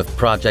began with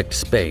Project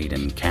Spade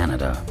in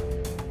Canada.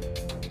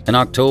 In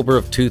October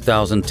of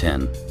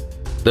 2010,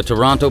 the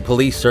Toronto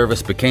Police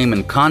Service became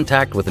in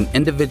contact with an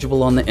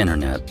individual on the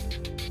internet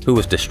who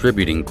was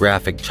distributing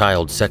graphic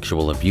child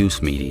sexual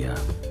abuse media.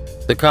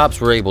 The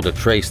cops were able to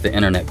trace the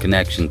internet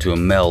connection to a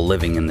male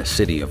living in the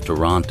city of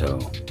Toronto.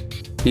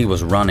 He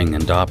was running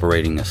and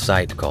operating a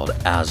site called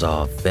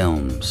Azov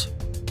Films.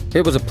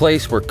 It was a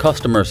place where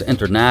customers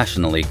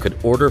internationally could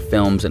order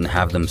films and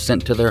have them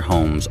sent to their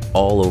homes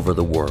all over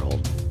the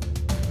world.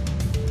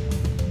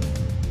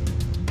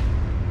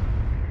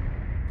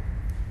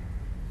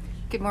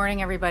 Good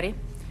morning, everybody.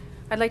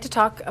 I'd like to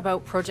talk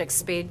about Project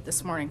Spade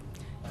this morning.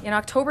 In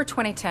October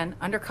 2010,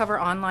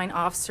 undercover online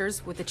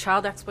officers with the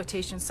Child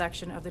Exploitation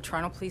Section of the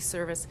Toronto Police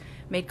Service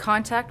made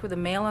contact with a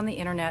male on the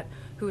internet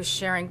who was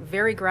sharing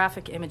very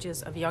graphic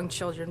images of young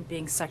children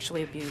being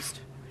sexually abused.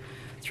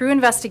 Through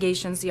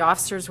investigations, the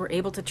officers were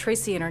able to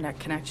trace the internet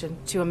connection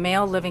to a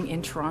male living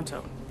in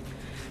Toronto.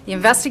 The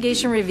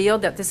investigation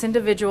revealed that this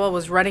individual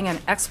was running an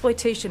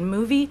exploitation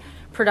movie,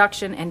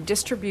 production, and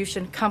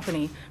distribution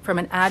company from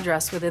an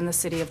address within the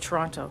city of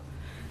Toronto.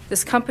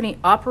 This company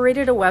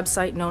operated a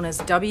website known as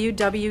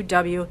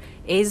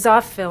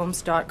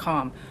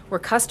www.azoffilms.com, where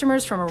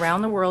customers from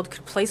around the world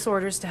could place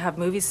orders to have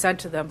movies sent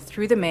to them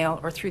through the mail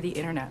or through the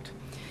internet.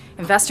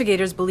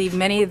 Investigators believe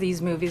many of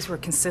these movies were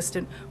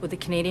consistent with the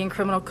Canadian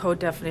Criminal Code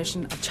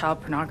definition of child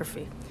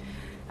pornography.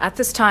 At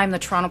this time, the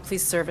Toronto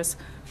Police Service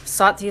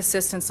sought the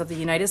assistance of the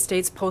United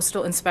States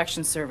Postal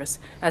Inspection Service,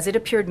 as it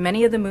appeared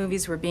many of the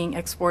movies were being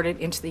exported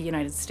into the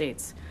United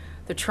States.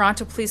 The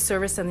Toronto Police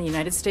Service and the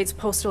United States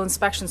Postal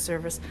Inspection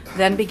Service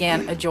then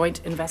began a joint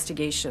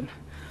investigation.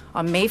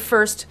 On May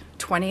 1st,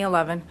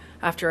 2011,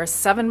 after a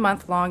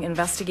 7-month-long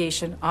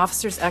investigation,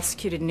 officers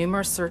executed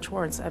numerous search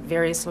warrants at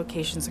various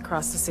locations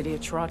across the city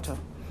of Toronto.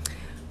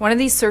 One of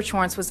these search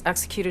warrants was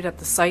executed at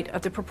the site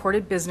of the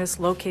purported business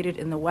located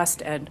in the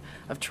West End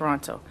of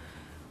Toronto.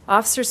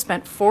 Officers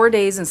spent 4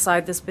 days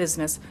inside this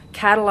business,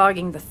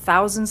 cataloging the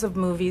thousands of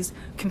movies,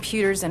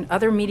 computers, and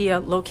other media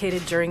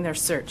located during their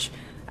search.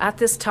 At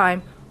this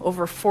time,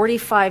 over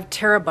 45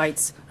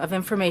 terabytes of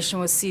information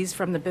was seized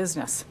from the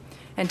business.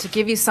 And to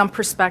give you some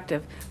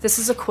perspective, this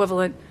is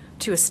equivalent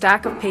to a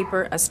stack of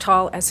paper as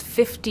tall as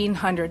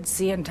 1,500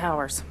 CN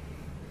Towers.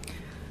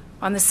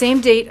 On the same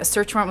date, a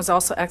search warrant was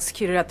also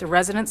executed at the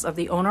residence of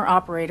the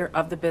owner-operator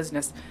of the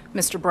business,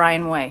 Mr.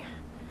 Brian Way.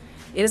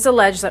 It is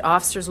alleged that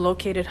officers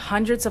located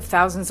hundreds of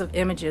thousands of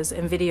images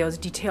and videos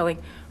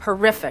detailing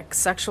horrific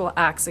sexual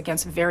acts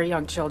against very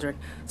young children,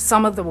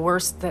 some of the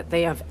worst that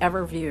they have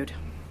ever viewed.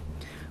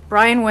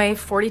 Brian Way,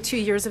 42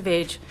 years of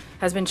age,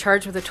 has been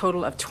charged with a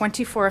total of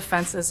 24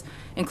 offenses,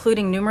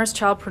 including numerous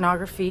child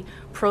pornography,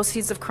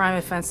 proceeds of crime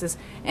offenses,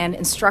 and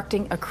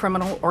instructing a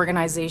criminal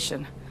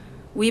organization.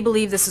 We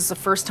believe this is the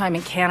first time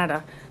in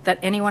Canada that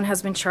anyone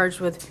has been charged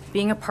with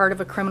being a part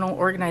of a criminal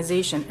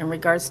organization in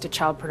regards to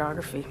child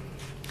pornography.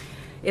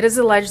 It is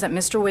alleged that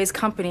Mr. Way's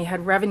company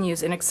had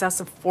revenues in excess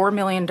of $4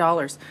 million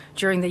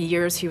during the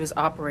years he was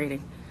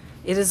operating.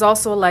 It is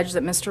also alleged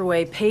that Mr.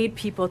 Way paid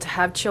people to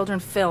have children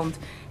filmed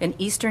in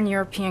Eastern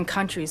European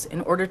countries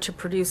in order to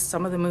produce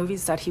some of the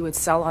movies that he would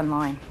sell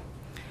online.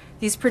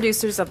 These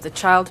producers of the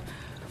child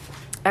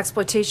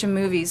exploitation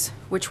movies,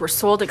 which were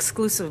sold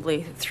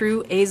exclusively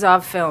through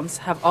Azov Films,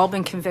 have all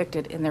been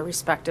convicted in their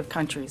respective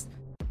countries.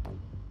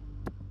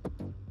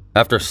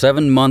 After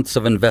 7 months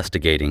of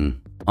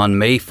investigating, on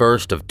May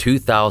 1st of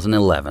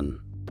 2011,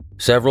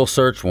 several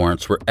search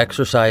warrants were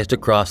exercised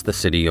across the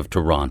city of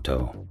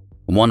Toronto.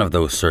 One of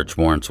those search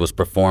warrants was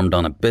performed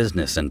on a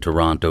business in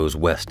Toronto's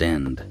West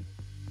End.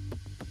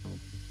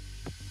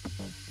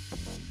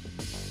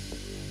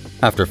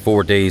 After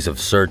 4 days of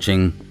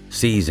searching,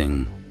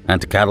 seizing,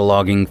 and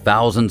cataloging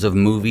thousands of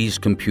movies,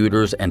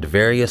 computers, and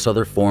various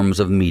other forms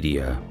of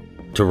media,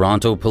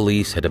 Toronto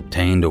police had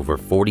obtained over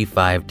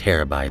 45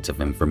 terabytes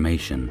of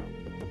information.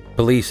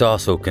 Police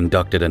also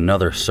conducted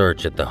another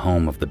search at the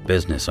home of the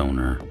business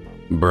owner,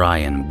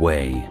 Brian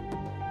Way.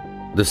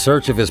 The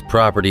search of his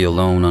property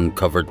alone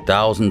uncovered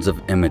thousands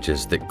of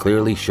images that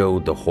clearly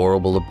showed the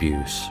horrible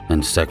abuse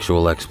and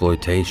sexual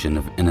exploitation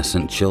of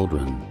innocent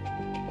children.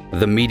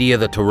 The media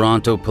the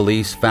Toronto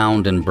police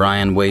found in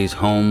Brian Way's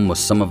home was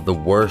some of the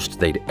worst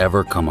they'd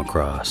ever come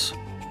across.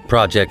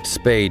 Project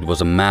Spade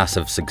was a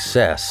massive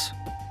success,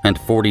 and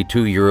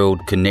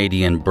 42-year-old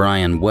Canadian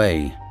Brian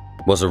Way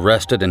was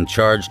arrested and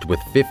charged with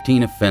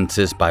 15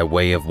 offenses by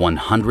way of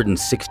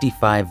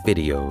 165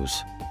 videos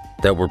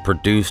that were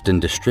produced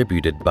and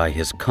distributed by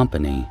his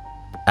company,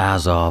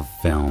 Azov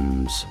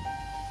Films.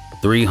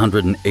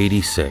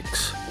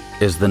 386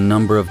 is the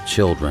number of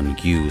children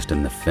used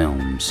in the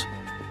films.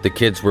 The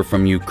kids were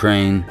from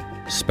Ukraine,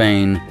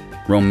 Spain,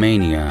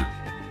 Romania,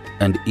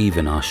 and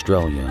even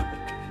Australia.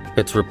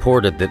 It's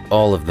reported that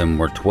all of them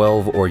were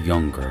 12 or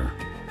younger,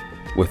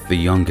 with the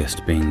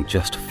youngest being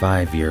just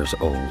 5 years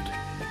old.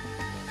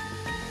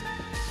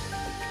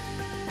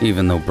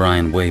 Even though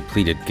Brian Way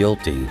pleaded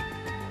guilty,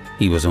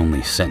 he was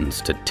only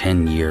sentenced to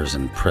 10 years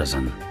in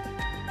prison.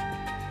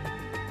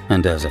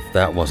 And as if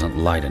that wasn't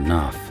light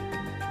enough,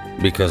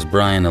 because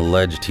Brian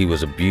alleged he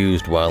was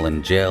abused while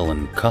in jail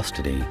and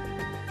custody,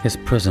 his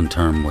prison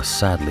term was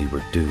sadly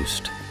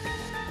reduced.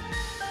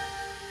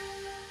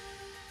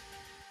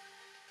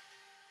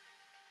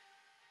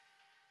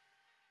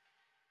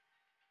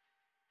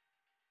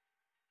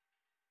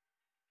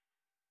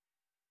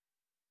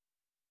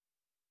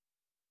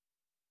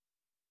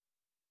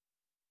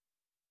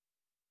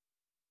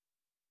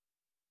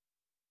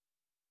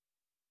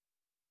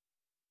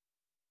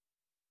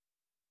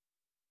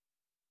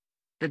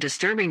 The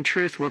disturbing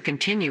truth will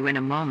continue in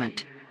a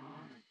moment.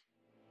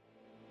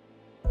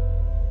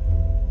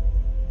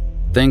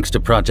 Thanks to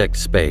Project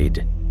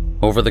Spade,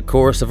 over the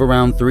course of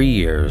around 3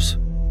 years,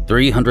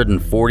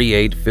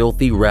 348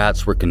 filthy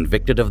rats were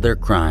convicted of their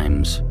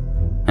crimes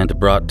and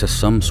brought to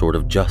some sort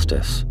of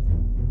justice.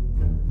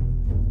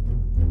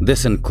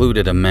 This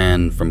included a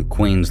man from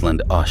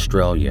Queensland,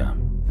 Australia.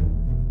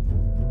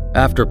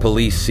 After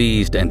police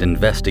seized and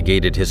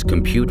investigated his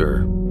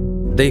computer,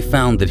 they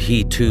found that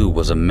he too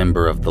was a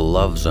member of the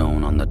Love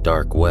Zone on the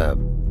dark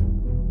web.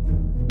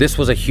 This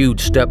was a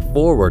huge step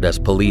forward as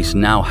police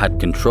now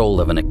had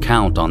control of an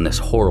account on this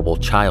horrible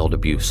child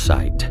abuse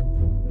site.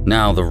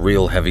 Now the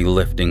real heavy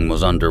lifting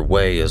was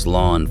underway as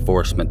law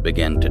enforcement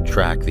began to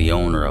track the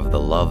owner of the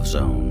Love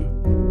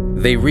Zone.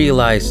 They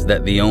realized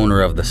that the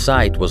owner of the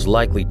site was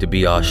likely to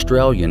be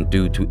Australian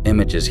due to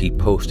images he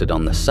posted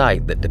on the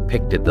site that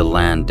depicted the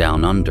land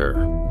down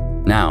under.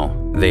 Now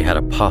they had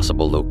a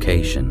possible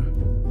location.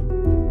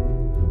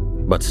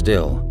 But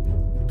still,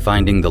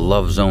 finding the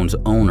Love Zone's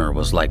owner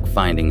was like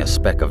finding a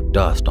speck of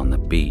dust on the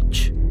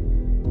beach.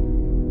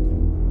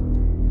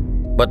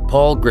 But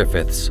Paul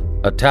Griffiths,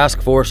 a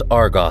Task Force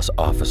Argos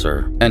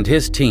officer, and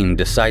his team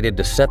decided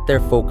to set their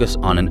focus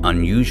on an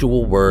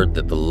unusual word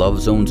that the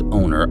Love Zone's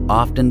owner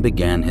often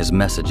began his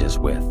messages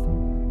with.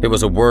 It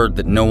was a word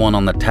that no one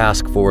on the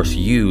task force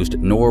used,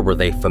 nor were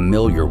they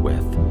familiar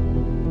with.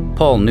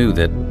 Paul knew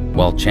that,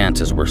 while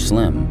chances were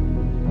slim,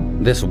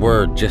 this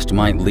word just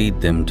might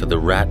lead them to the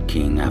Rat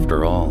King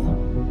after all.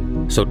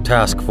 So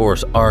Task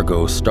Force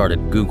Argos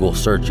started Google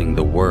searching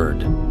the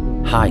word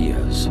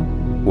Hayas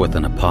with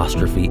an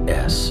apostrophe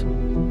S.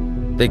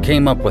 They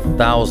came up with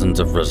thousands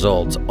of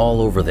results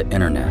all over the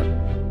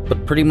internet,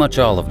 but pretty much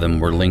all of them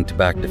were linked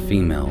back to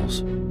females,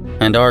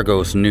 and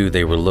Argos knew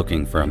they were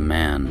looking for a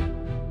man.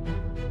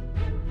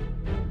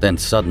 Then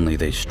suddenly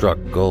they struck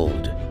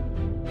gold.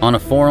 On a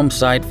forum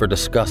site for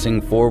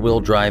discussing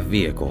four-wheel drive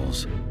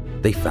vehicles,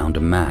 they found a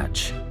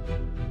match.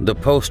 The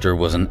poster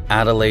was in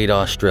Adelaide,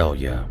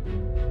 Australia.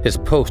 His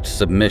post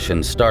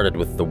submission started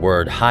with the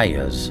word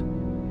Hayas,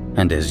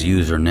 and his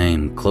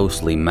username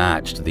closely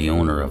matched the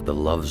owner of the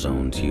Love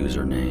Zone's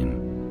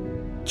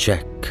username.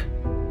 Check.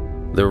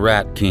 The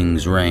Rat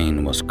King's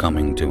reign was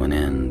coming to an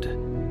end.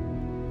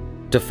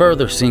 To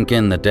further sink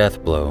in the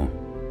death blow,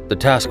 the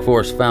task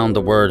force found the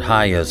word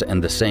Hayas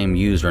and the same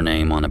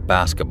username on a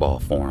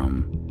basketball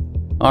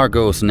forum.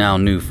 Argos now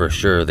knew for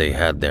sure they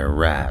had their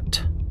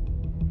rat.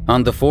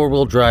 On the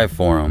four-wheel drive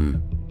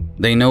forum,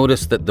 they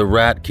noticed that the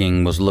Rat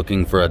King was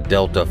looking for a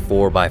Delta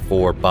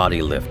 4x4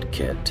 body lift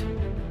kit.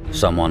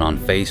 Someone on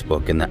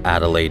Facebook in the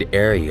Adelaide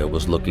area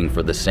was looking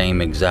for the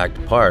same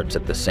exact parts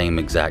at the same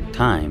exact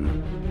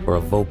time for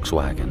a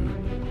Volkswagen.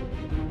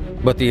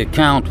 But the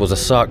account was a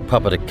sock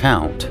puppet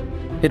account.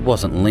 It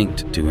wasn't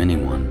linked to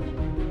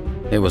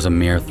anyone. It was a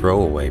mere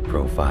throwaway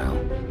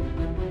profile.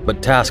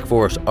 But Task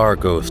Force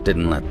Argos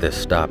didn't let this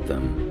stop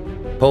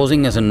them.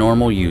 Posing as a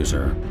normal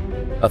user,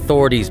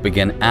 authorities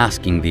began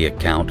asking the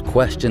account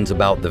questions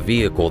about the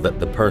vehicle that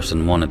the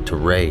person wanted to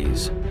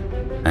raise.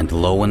 And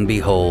lo and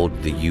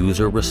behold, the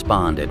user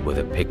responded with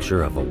a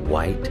picture of a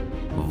white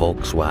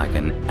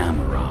Volkswagen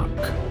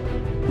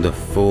Amarok. The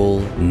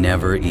fool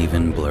never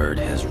even blurred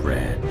his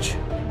reg.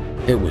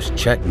 It was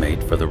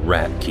checkmate for the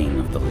Rat King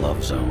of the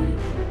Love Zone.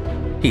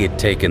 He had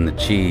taken the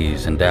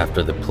cheese, and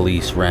after the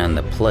police ran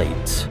the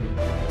plates,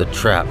 the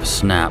trap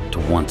snapped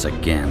once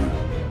again.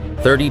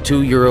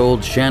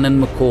 32-year-old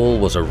Shannon McColl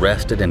was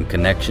arrested in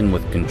connection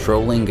with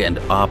controlling and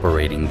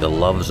operating the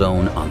Love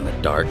Zone on the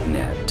dark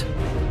net.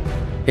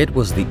 It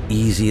was the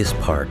easiest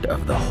part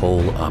of the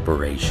whole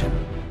operation.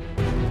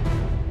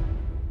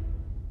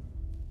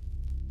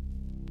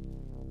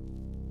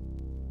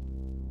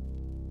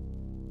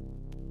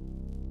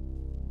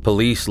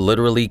 Police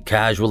literally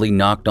casually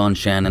knocked on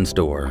Shannon's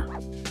door,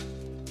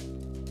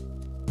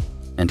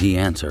 and he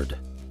answered.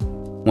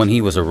 When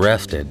he was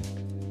arrested,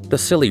 the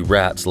silly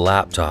rat's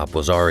laptop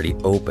was already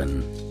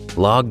open,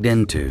 logged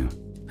into,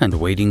 and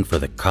waiting for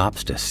the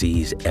cops to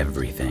seize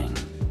everything.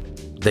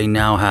 They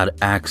now had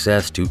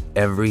access to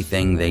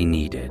everything they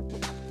needed.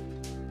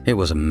 It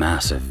was a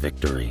massive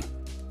victory.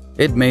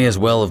 It may as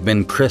well have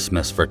been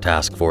Christmas for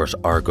Task Force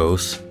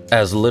Argos,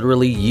 as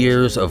literally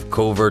years of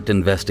covert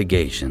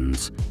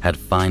investigations had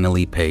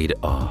finally paid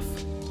off.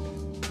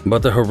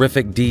 But the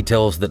horrific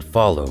details that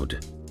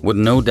followed would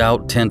no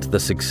doubt tint the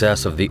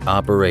success of the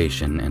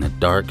operation in a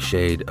dark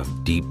shade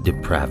of deep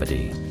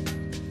depravity.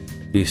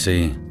 You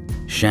see,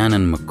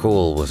 Shannon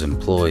McCool was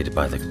employed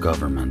by the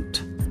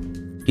government.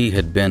 He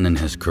had been in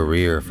his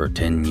career for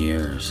 10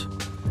 years.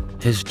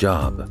 His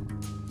job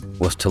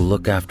was to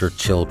look after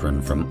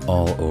children from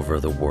all over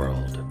the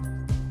world.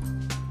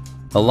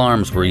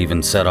 Alarms were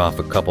even set off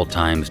a couple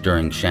times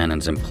during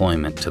Shannon's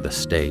employment to the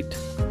state.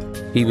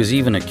 He was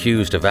even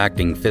accused of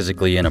acting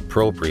physically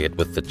inappropriate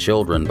with the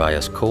children by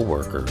his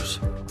co-workers.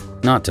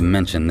 Not to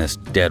mention this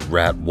dead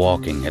rat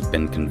walking had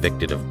been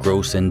convicted of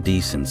gross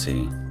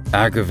indecency,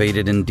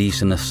 aggravated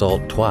indecent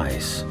assault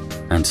twice,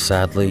 and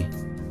sadly,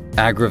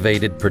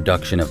 aggravated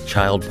production of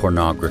child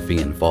pornography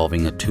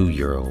involving a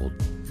 2-year-old.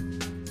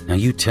 Now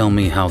you tell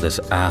me how this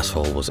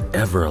asshole was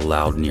ever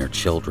allowed near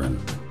children.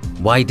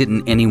 Why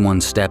didn't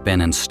anyone step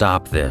in and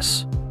stop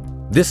this?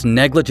 This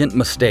negligent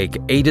mistake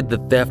aided the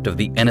theft of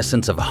the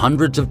innocence of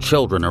hundreds of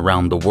children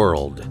around the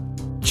world.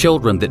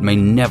 Children that may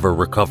never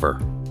recover.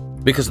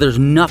 Because there's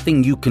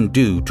nothing you can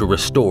do to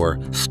restore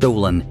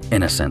stolen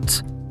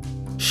innocence.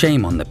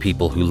 Shame on the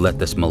people who let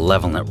this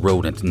malevolent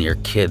rodent near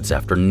kids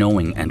after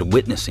knowing and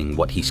witnessing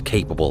what he's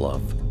capable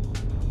of.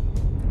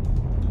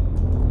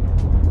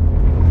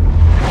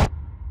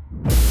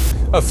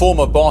 A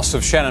former boss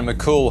of Shannon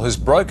McCool has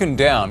broken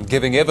down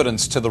giving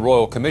evidence to the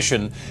Royal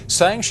Commission,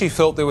 saying she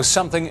felt there was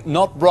something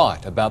not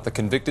right about the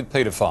convicted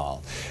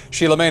paedophile.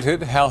 She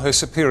lamented how her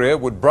superior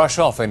would brush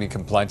off any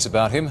complaints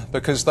about him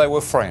because they were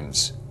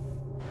friends.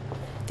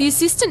 The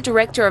assistant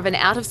director of an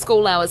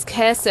out-of-school hours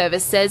care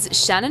service says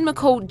Shannon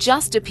McCool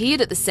just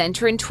appeared at the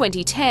centre in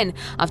 2010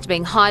 after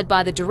being hired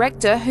by the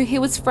director who he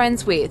was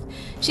friends with.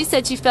 She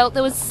said she felt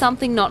there was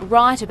something not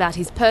right about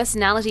his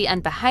personality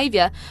and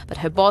behaviour, but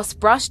her boss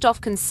brushed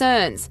off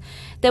concerns.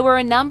 There were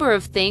a number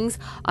of things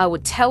I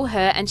would tell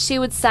her and she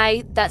would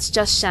say, "That's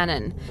just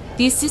Shannon."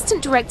 The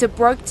assistant director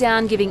broke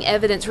down giving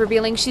evidence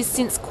revealing she's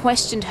since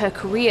questioned her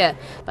career,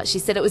 but she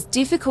said it was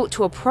difficult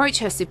to approach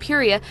her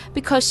superior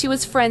because she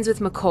was friends with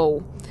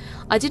McCool.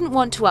 "I didn't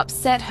want to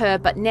upset her,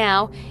 but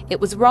now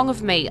it was wrong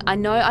of me. I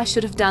know I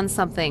should have done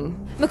something."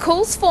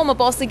 McCool's former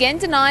boss again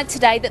denied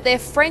today that their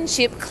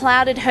friendship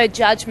clouded her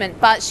judgment,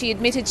 but she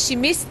admitted she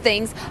missed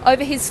things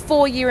over his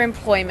 4-year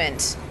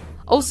employment.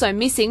 Also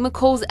missing,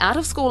 McCool's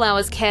out-of-school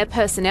hours care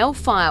personnel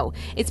file.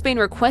 It's been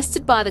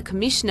requested by the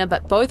Commissioner,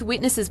 but both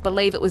witnesses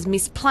believe it was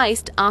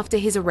misplaced after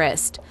his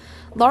arrest.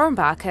 Lauren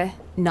Barker,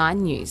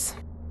 9 News.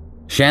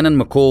 Shannon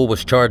McCool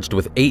was charged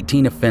with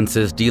 18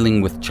 offenses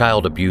dealing with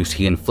child abuse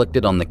he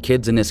inflicted on the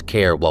kids in his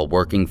care while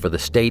working for the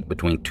state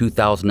between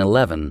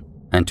 2011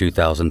 and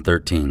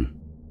 2013.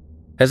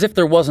 As if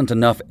there wasn't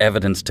enough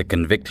evidence to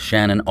convict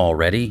Shannon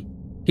already,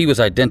 he was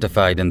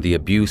identified in the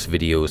abuse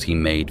videos he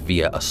made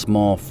via a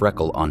small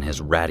freckle on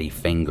his ratty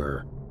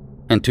finger.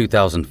 In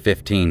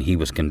 2015, he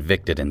was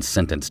convicted and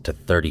sentenced to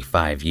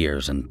 35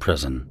 years in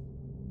prison.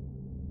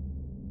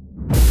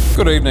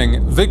 Good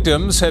evening.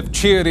 Victims have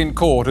cheered in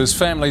court as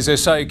family's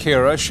SA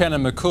carer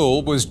Shannon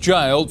McCool was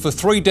jailed for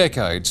 3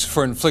 decades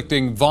for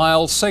inflicting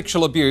vile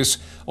sexual abuse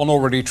on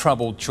already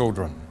troubled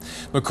children.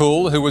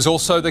 McCool, who was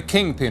also the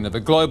kingpin of a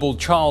global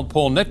child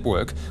porn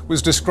network,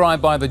 was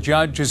described by the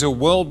judge as a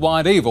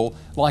worldwide evil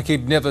like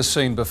he'd never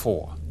seen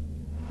before.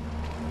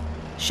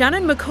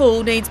 Shannon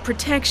McCool needs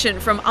protection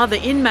from other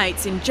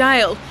inmates in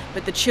jail,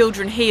 but the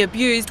children he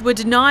abused were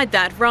denied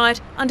that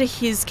right under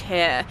his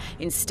care.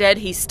 Instead,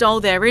 he stole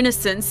their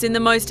innocence in the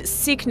most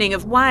sickening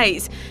of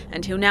ways,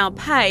 and he'll now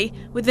pay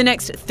with the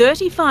next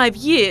 35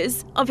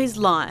 years of his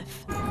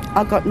life.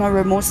 I've got no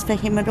remorse for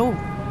him at all.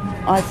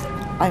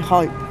 I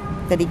hope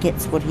that he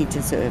gets what he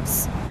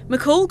deserves.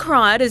 McCool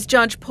cried as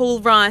Judge Paul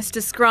Rice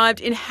described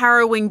in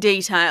harrowing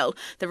detail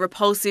the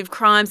repulsive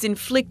crimes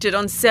inflicted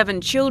on 7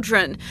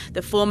 children.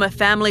 The former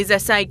family's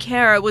SA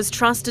carer was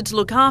trusted to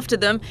look after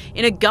them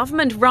in a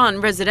government-run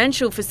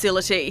residential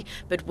facility.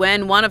 But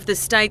when one of the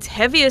state's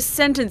heaviest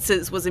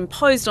sentences was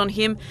imposed on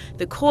him,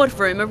 the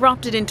courtroom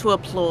erupted into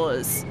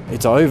applause.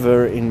 It's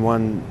over in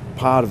one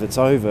part of it's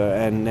over,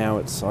 and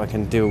now I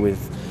can deal with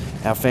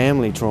our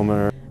family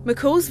trauma.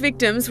 McCool's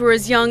victims were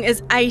as young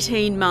as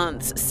 18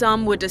 months.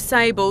 Some were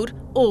disabled,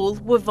 all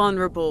were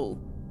vulnerable.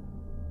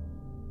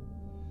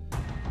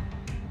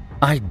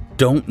 I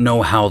don't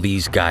know how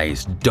these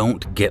guys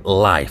don't get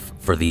life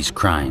for these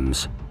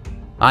crimes.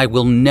 I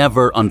will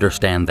never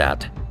understand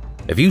that.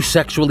 If you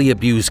sexually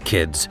abuse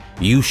kids,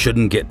 you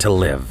shouldn't get to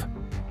live,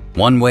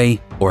 one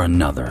way or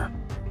another.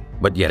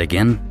 But yet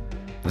again,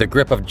 The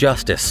grip of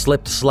justice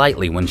slipped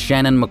slightly when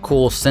Shannon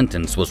McCool's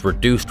sentence was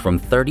reduced from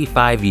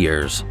 35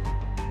 years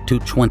to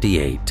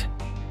 28.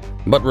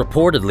 But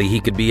reportedly he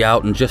could be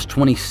out in just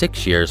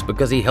 26 years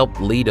because he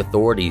helped lead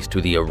authorities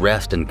to the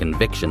arrest and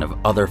conviction of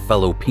other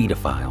fellow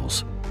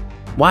pedophiles.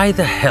 Why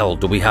the hell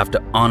do we have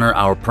to honor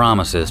our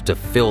promises to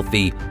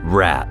filthy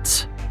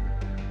rats?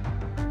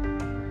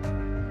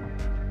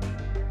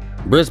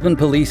 Brisbane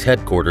Police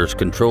Headquarters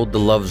controlled the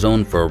Love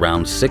Zone for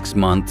around 6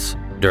 months,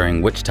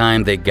 during which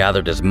time they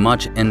gathered as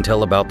much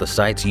intel about the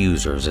site's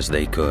users as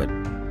they could.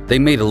 They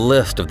made a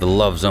list of the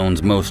Love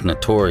Zone's most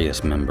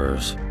notorious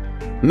members.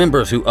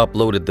 Members who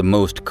uploaded the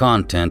most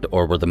content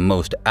or were the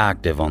most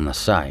active on the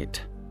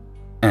site.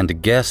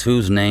 And guess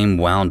whose name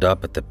wound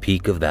up at the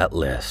peak of that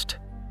list?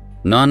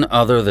 None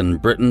other than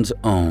Britain's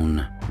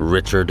own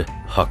Richard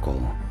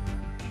Huckle.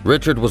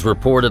 Richard was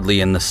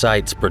reportedly in the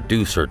site's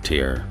producer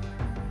tier.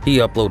 He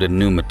uploaded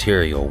new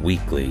material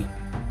weekly.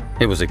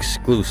 It was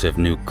exclusive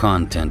new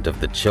content of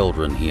the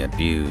children he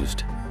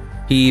abused.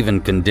 He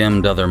even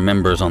condemned other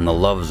members on the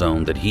Love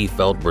Zone that he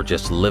felt were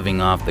just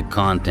living off the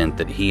content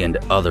that he and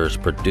others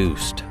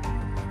produced.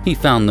 He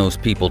found those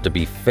people to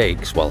be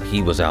fakes while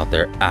he was out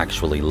there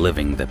actually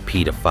living the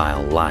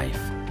pedophile life.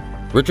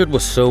 Richard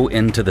was so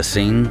into the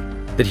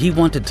scene that he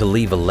wanted to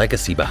leave a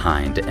legacy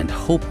behind and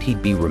hoped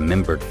he'd be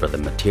remembered for the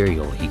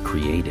material he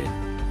created.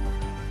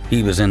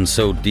 He was in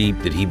so deep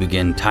that he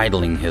began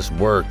titling his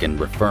work and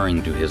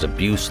referring to his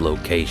abuse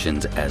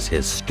locations as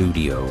his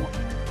studio.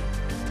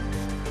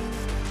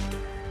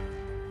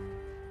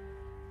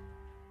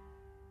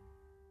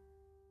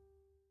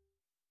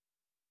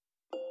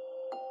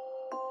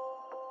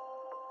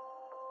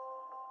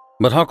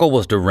 But Huckle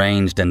was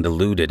deranged and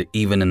deluded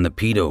even in the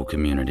pedo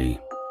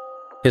community.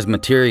 His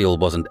material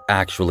wasn't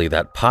actually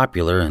that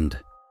popular, and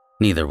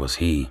neither was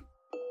he.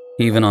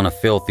 Even on a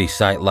filthy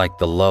site like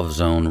the Love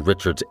Zone,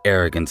 Richard's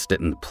arrogance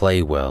didn't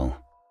play well.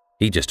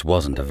 He just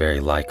wasn't a very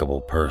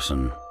likable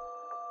person,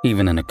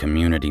 even in a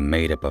community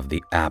made up of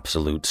the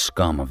absolute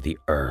scum of the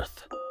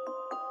earth.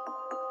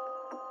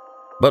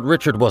 But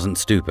Richard wasn't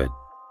stupid.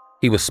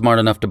 He was smart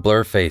enough to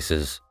blur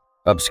faces,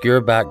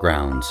 obscure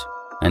backgrounds,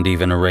 and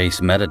even erase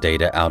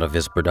metadata out of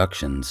his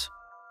productions.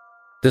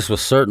 This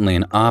was certainly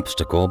an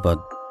obstacle, but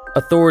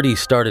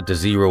authorities started to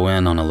zero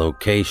in on a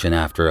location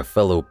after a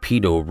fellow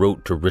pedo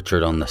wrote to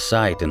Richard on the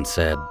site and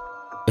said,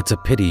 "It's a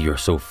pity you're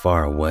so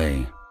far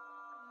away."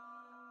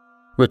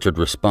 Richard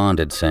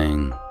responded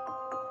saying,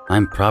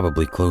 "I'm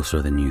probably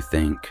closer than you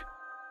think."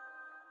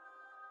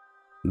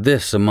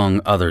 This,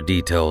 among other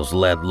details,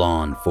 led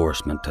law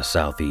enforcement to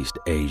Southeast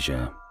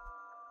Asia,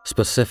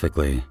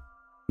 specifically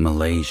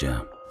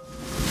Malaysia.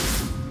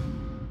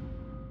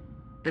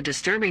 The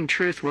disturbing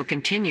truth will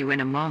continue in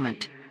a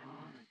moment.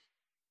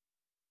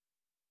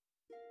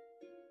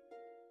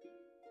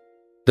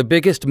 The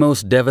biggest,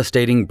 most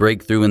devastating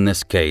breakthrough in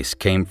this case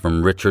came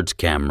from Richard's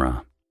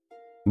camera.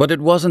 But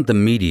it wasn't the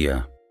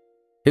media.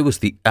 It was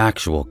the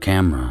actual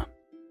camera.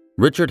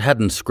 Richard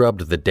hadn't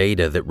scrubbed the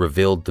data that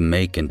revealed the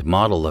make and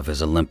model of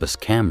his Olympus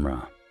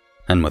camera.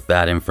 And with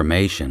that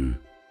information,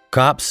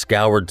 cops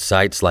scoured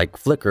sites like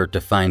Flickr to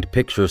find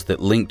pictures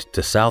that linked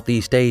to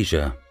Southeast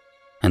Asia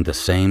and the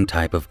same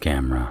type of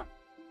camera.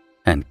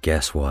 And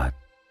guess what?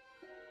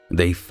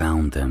 They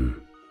found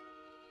them.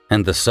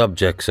 And the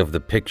subjects of the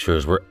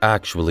pictures were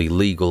actually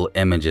legal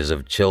images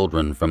of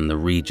children from the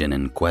region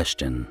in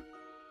question.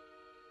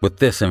 With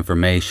this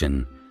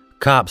information,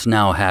 cops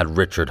now had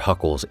Richard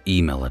Huckle's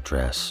email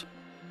address,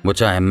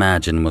 which I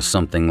imagine was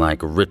something like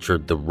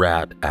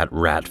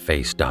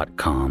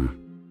richardtherat@ratface.com.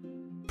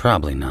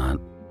 Probably not.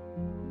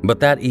 But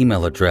that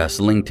email address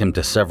linked him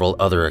to several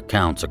other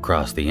accounts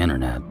across the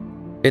internet.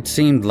 It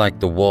seemed like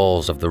the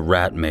walls of the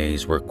rat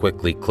maze were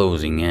quickly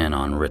closing in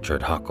on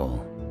Richard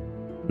Huckle.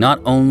 Not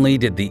only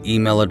did the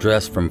email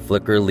address from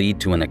Flickr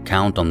lead to an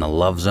account on the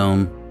Love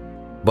Zone,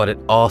 but it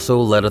also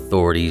led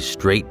authorities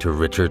straight to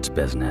Richard's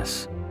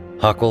business,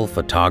 Huckle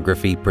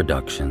Photography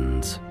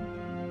Productions.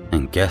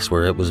 And guess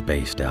where it was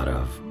based out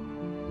of?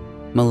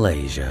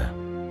 Malaysia.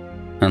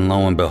 And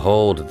lo and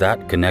behold,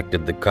 that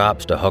connected the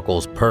cops to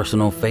Huckle's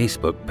personal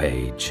Facebook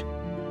page.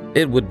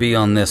 It would be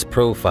on this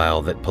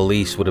profile that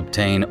police would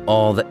obtain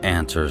all the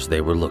answers they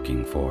were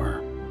looking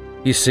for.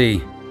 You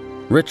see,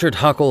 Richard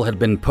Huckle had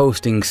been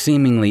posting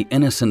seemingly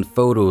innocent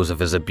photos of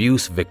his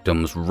abuse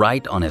victims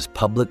right on his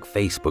public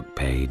Facebook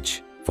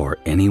page for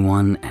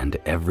anyone and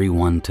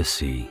everyone to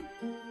see.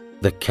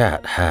 The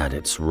cat had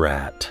its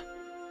rat.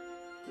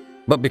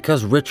 But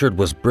because Richard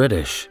was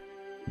British,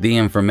 the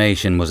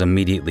information was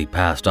immediately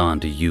passed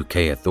on to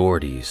UK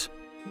authorities.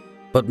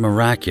 But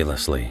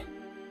miraculously,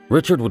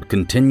 Richard would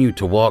continue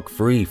to walk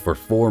free for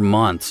 4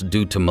 months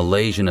due to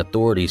Malaysian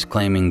authorities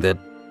claiming that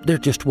there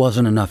just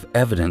wasn't enough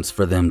evidence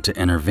for them to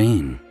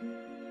intervene.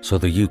 So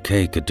the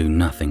UK could do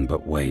nothing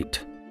but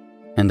wait.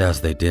 And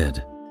as they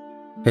did,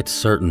 it's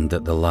certain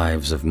that the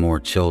lives of more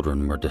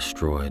children were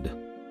destroyed.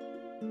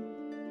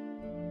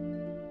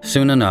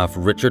 Soon enough,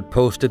 Richard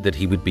posted that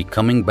he would be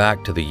coming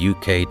back to the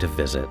UK to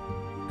visit.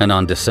 And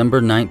on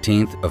December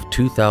 19th of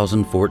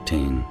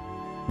 2014,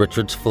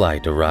 Richard's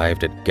flight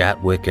arrived at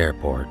Gatwick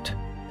Airport.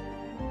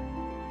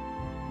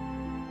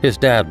 His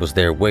dad was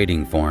there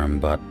waiting for him,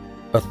 but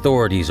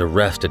authorities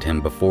arrested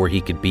him before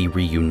he could be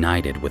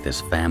reunited with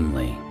his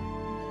family.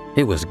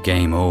 It was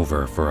game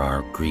over for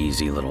our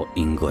greasy little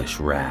English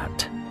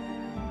rat.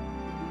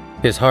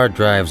 His hard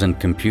drives and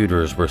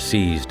computers were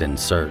seized and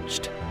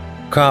searched.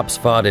 Cops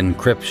fought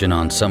encryption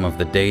on some of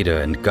the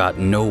data and got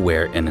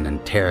nowhere in an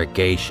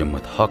interrogation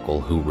with Huckle,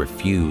 who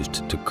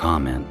refused to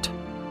comment.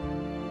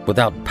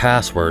 Without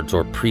passwords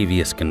or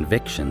previous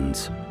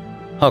convictions,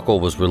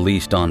 Huckle was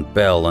released on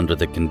bail under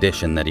the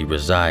condition that he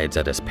resides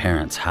at his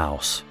parents'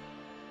 house.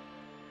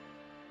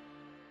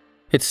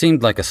 It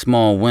seemed like a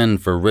small win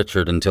for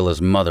Richard until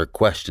his mother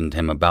questioned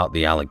him about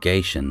the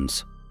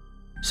allegations.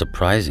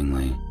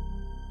 Surprisingly,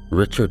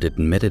 Richard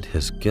admitted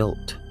his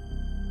guilt.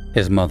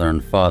 His mother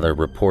and father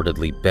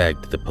reportedly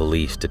begged the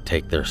police to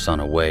take their son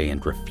away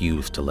and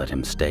refused to let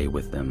him stay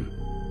with them.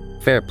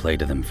 Fair play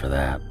to them for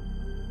that.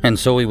 And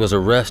so he was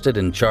arrested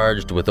and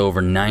charged with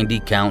over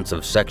 90 counts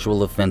of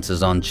sexual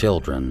offenses on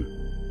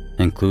children,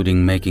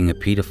 including making a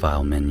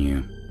pedophile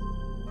menu.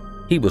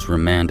 He was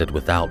remanded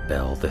without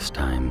bail this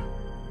time.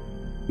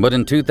 But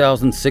in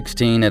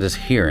 2016, at his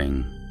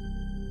hearing,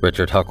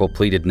 Richard Huckle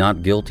pleaded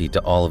not guilty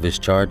to all of his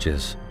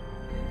charges.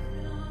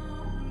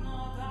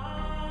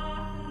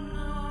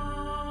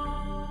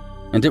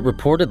 And it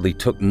reportedly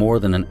took more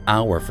than an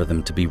hour for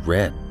them to be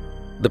read.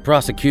 The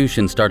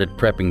prosecution started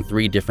prepping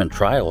 3 different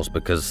trials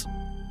because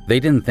they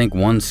didn't think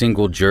one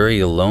single jury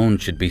alone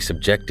should be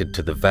subjected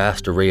to the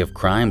vast array of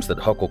crimes that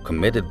Huckle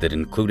committed that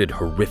included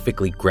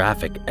horrifically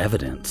graphic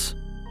evidence.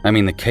 I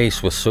mean, the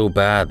case was so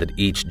bad that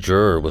each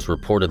juror was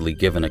reportedly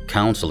given a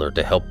counselor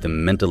to help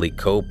them mentally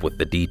cope with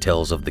the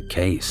details of the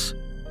case.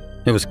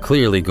 It was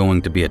clearly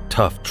going to be a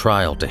tough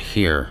trial to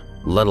hear,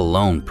 let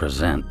alone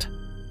present.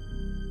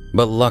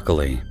 But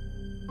luckily,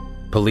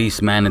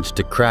 police managed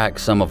to crack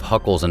some of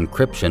Huckle's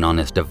encryption on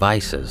his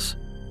devices.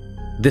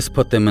 This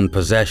put them in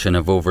possession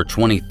of over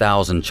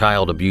 20,000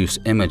 child abuse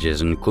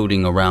images,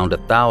 including around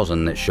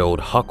 1,000 that showed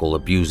Huckle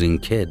abusing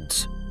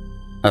kids.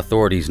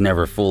 Authorities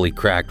never fully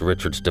cracked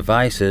Richard's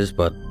devices,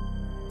 but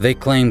they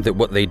claimed that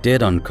what they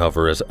did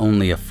uncover is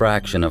only a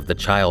fraction of the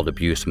child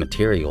abuse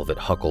material that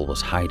Huckle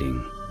was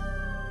hiding.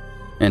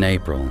 In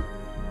April,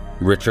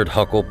 Richard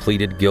Huckle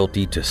pleaded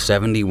guilty to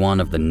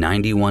 71 of the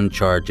 91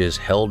 charges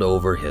held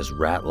over his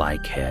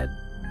rat-like head.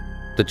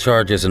 The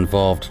charges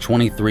involved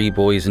 23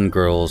 boys and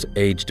girls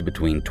aged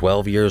between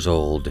 12 years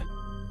old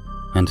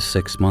and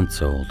 6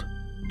 months old.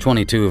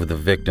 22 of the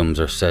victims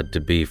are said to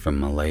be from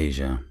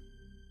Malaysia.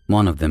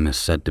 One of them is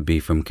said to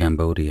be from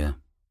Cambodia.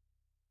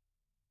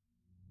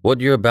 What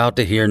you're about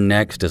to hear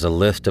next is a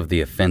list of the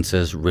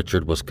offenses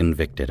Richard was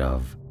convicted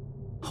of.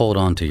 Hold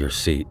on to your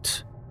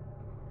seats,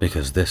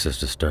 because this is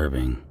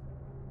disturbing.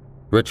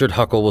 Richard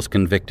Huckle was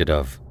convicted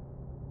of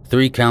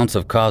 3 counts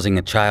of causing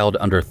a child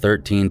under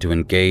 13 to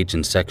engage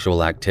in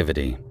sexual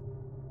activity,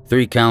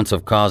 3 counts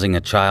of causing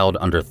a child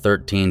under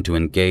 13 to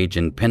engage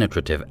in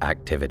penetrative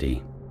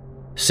activity,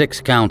 6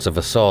 counts of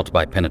assault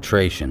by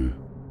penetration,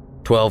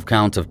 12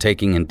 counts of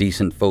taking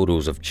indecent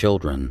photos of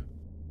children,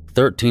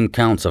 13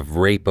 counts of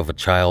rape of a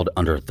child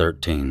under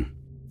 13,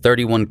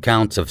 31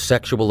 counts of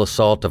sexual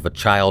assault of a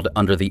child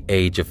under the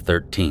age of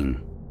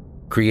 13,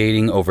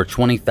 creating over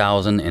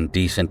 20,000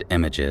 indecent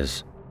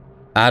images,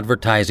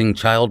 advertising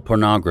child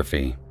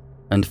pornography,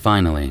 and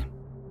finally,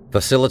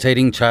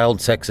 facilitating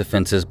child sex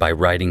offenses by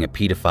writing a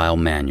pedophile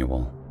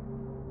manual.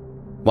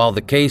 While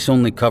the case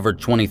only covered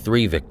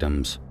 23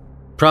 victims,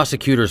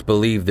 prosecutors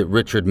believe that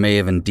Richard may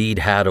have indeed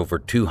had over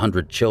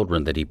 200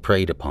 children that he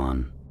preyed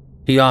upon.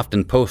 He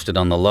often posted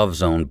on the Love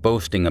Zone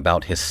boasting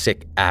about his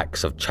sick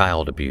acts of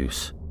child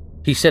abuse.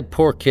 He said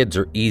poor kids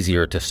are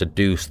easier to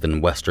seduce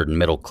than Western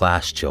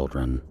middle-class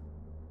children.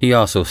 He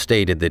also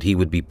stated that he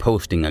would be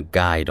posting a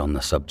guide on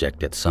the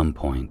subject at some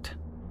point.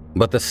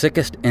 But the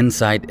sickest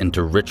insight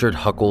into Richard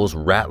Huckle's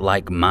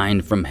rat-like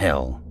mind from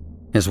hell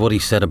is what he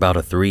said about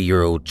a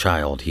 3-year-old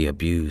child he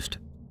abused.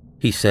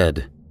 He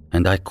said,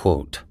 and I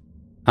quote,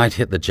 "I'd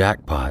hit the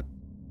jackpot.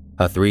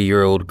 A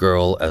 3-year-old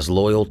girl as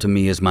loyal to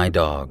me as my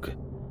dog,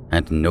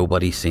 and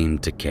nobody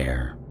seemed to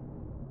care.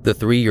 The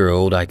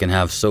 3-year-old I can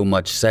have so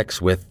much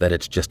sex with that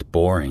it's just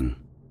boring.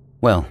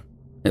 Well,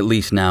 at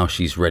least now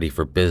she's ready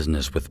for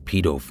business with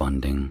pedo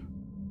funding."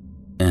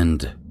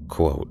 End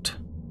quote.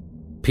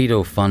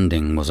 Pedo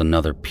funding was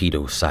another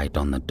pedo site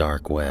on the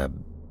dark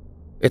web.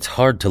 It's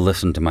hard to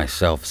listen to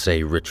myself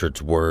say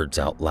Richard's words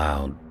out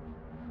loud.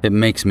 It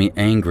makes me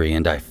angry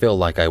and I feel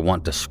like I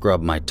want to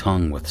scrub my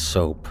tongue with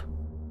soap.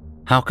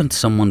 How can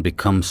someone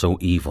become so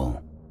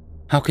evil?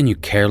 How can you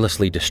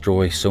carelessly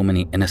destroy so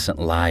many innocent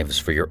lives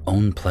for your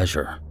own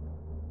pleasure?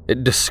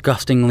 It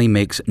disgustingly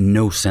makes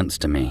no sense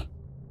to me.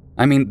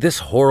 I mean, this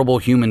horrible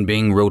human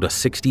being wrote a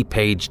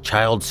 60-page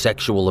child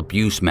sexual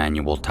abuse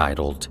manual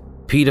titled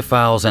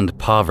Pedophiles and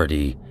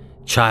Poverty,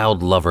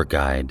 Child Lover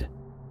Guide.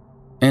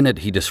 In it,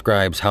 he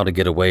describes how to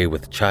get away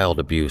with child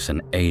abuse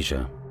in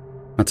Asia.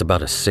 That's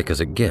about as sick as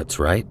it gets,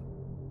 right?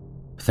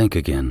 Think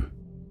again.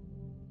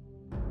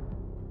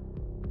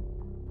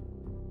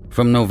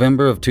 From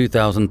November of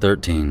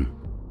 2013,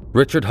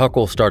 Richard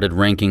Huckle started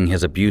ranking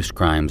his abuse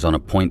crimes on a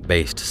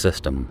point-based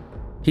system.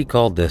 He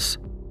called this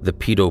the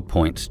Pedo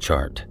Points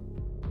chart.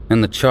 In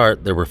the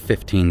chart, there were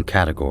 15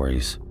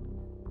 categories.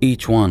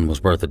 Each one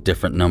was worth a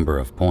different number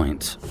of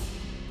points.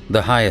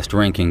 The highest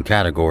ranking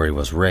category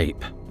was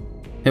rape.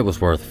 It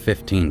was worth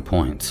 15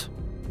 points.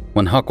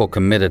 When Huckle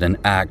committed an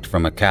act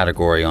from a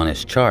category on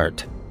his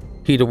chart,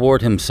 he'd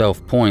award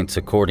himself points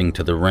according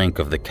to the rank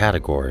of the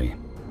category.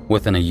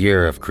 Within a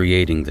year of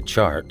creating the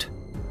chart,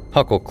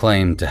 Huckle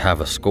claimed to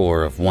have a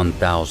score of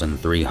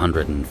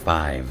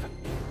 1,305,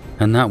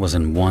 and that was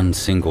in one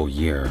single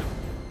year.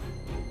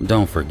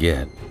 Don't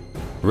forget,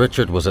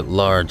 Richard was at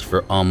large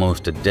for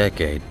almost a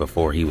decade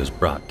before he was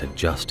brought to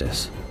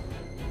justice,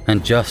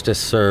 and justice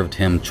served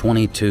him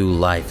 22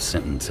 life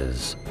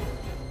sentences.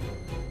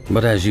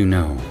 But as you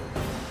know,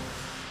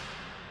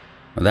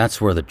 that's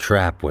where the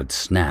trap would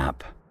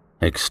snap,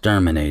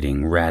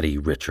 exterminating ratty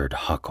Richard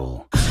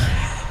Huckle.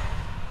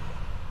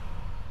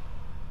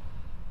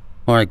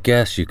 Or I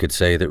guess you could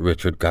say that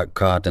Richard got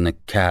caught in a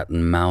cat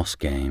and mouse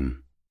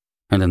game.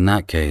 And in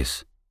that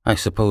case, I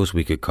suppose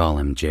we could call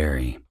him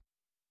Jerry.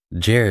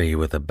 Jerry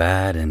with a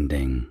bad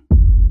ending.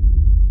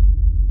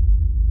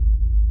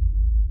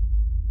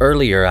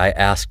 Earlier, I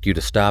asked you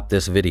to stop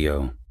this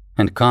video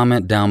and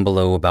comment down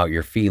below about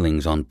your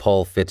feelings on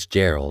Paul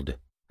Fitzgerald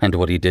and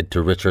what he did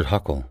to Richard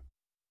Huckle.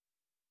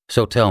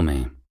 So tell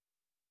me,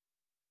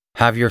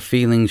 have your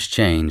feelings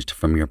changed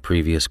from your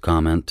previous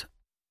comment?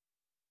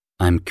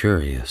 I'm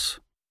curious.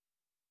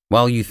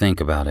 While you think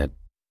about it,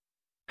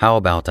 how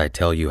about I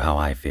tell you how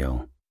I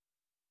feel?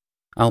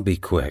 I'll be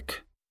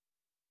quick.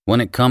 When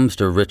it comes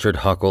to Richard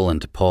Huckle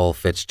and Paul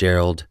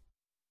Fitzgerald,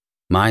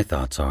 my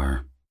thoughts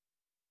are,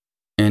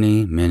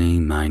 eeny, miny,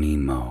 miny,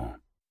 moe.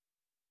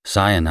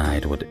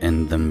 Cyanide would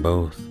end them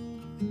both.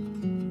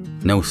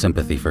 No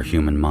sympathy for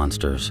human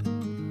monsters.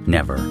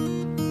 Never.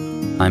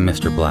 I'm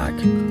Mr. Black.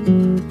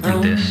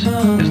 And this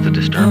is the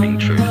disturbing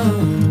truth.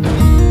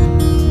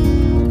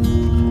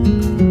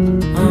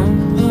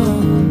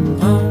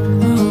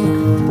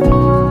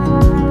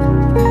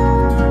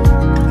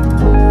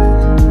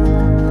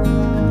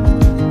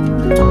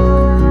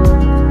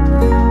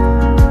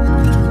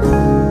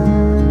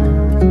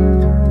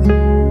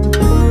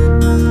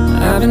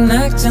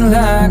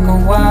 Like a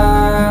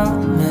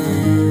wild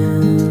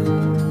man,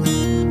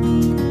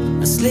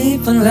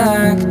 sleeping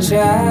like a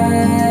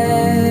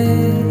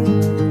child.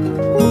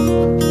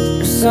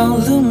 You're so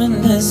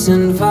luminous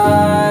and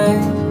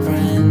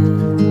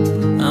vibrant.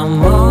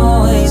 I'm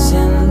always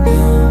in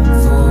bloom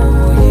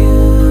for you.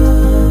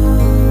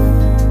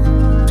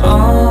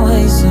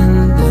 Always in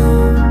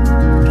bloom.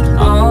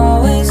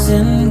 Always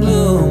in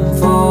bloom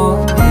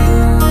for you.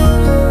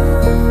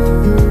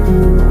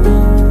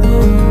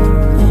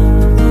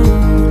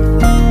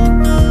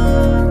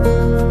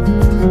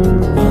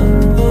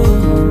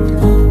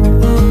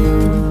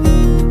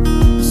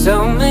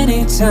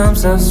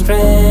 Times I've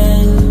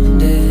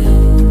stranded,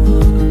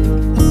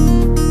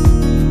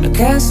 a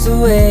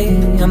castaway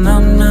on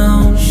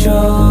unknown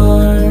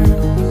shore,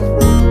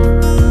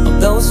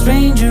 although a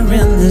stranger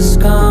in this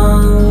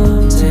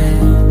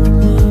continent.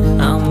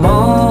 I'm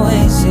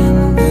always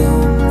in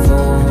bloom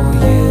for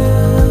you.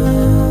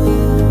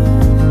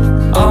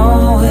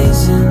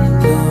 Always in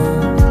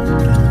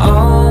bloom.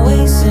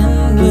 Always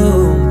in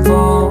bloom for you.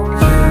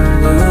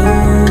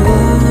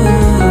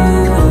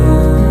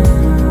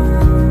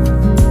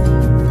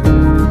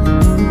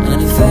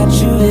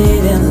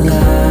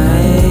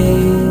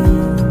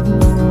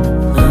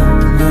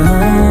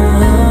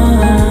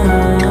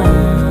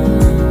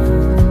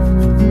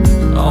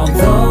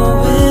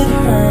 Although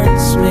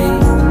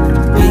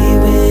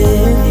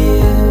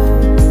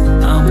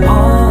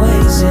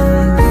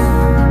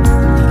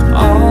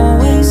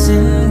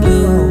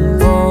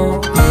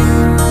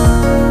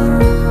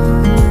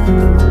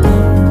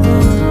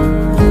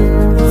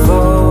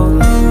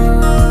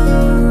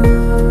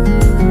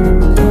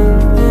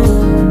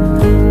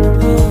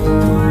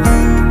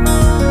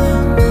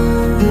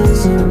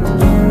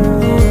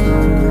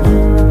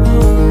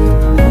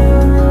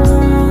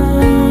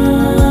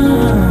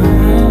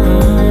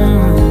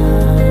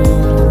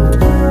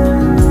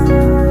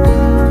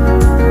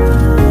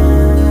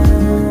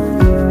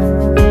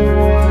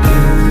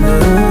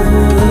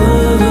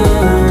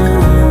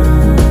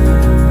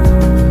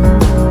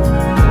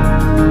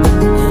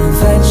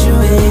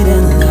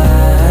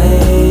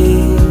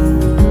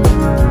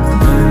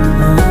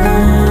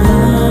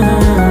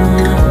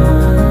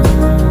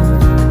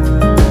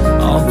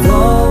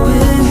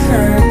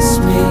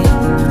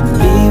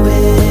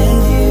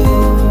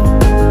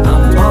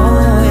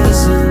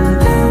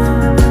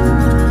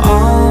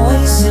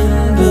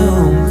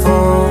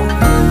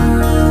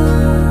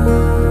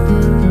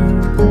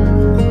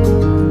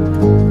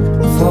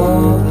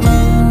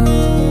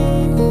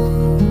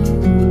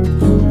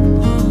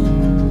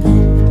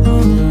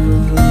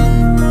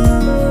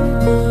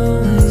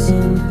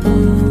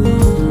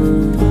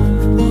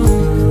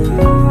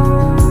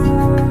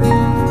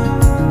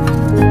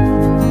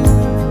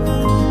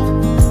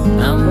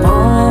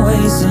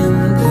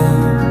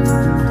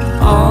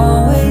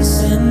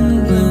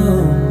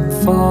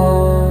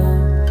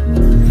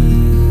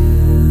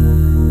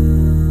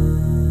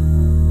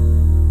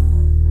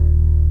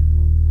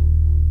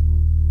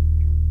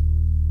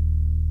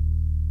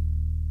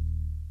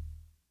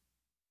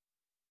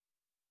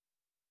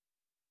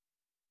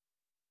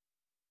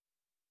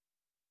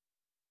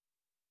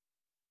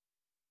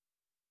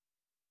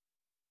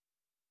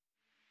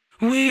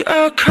We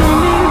are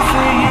coming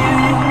for you.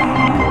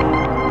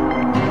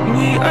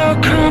 We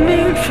are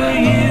coming for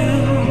you.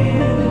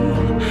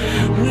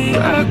 We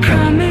are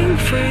coming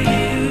for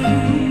you.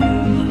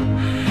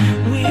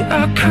 We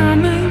are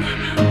coming.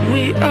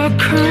 We are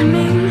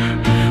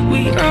coming.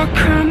 We are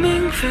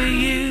coming for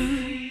you.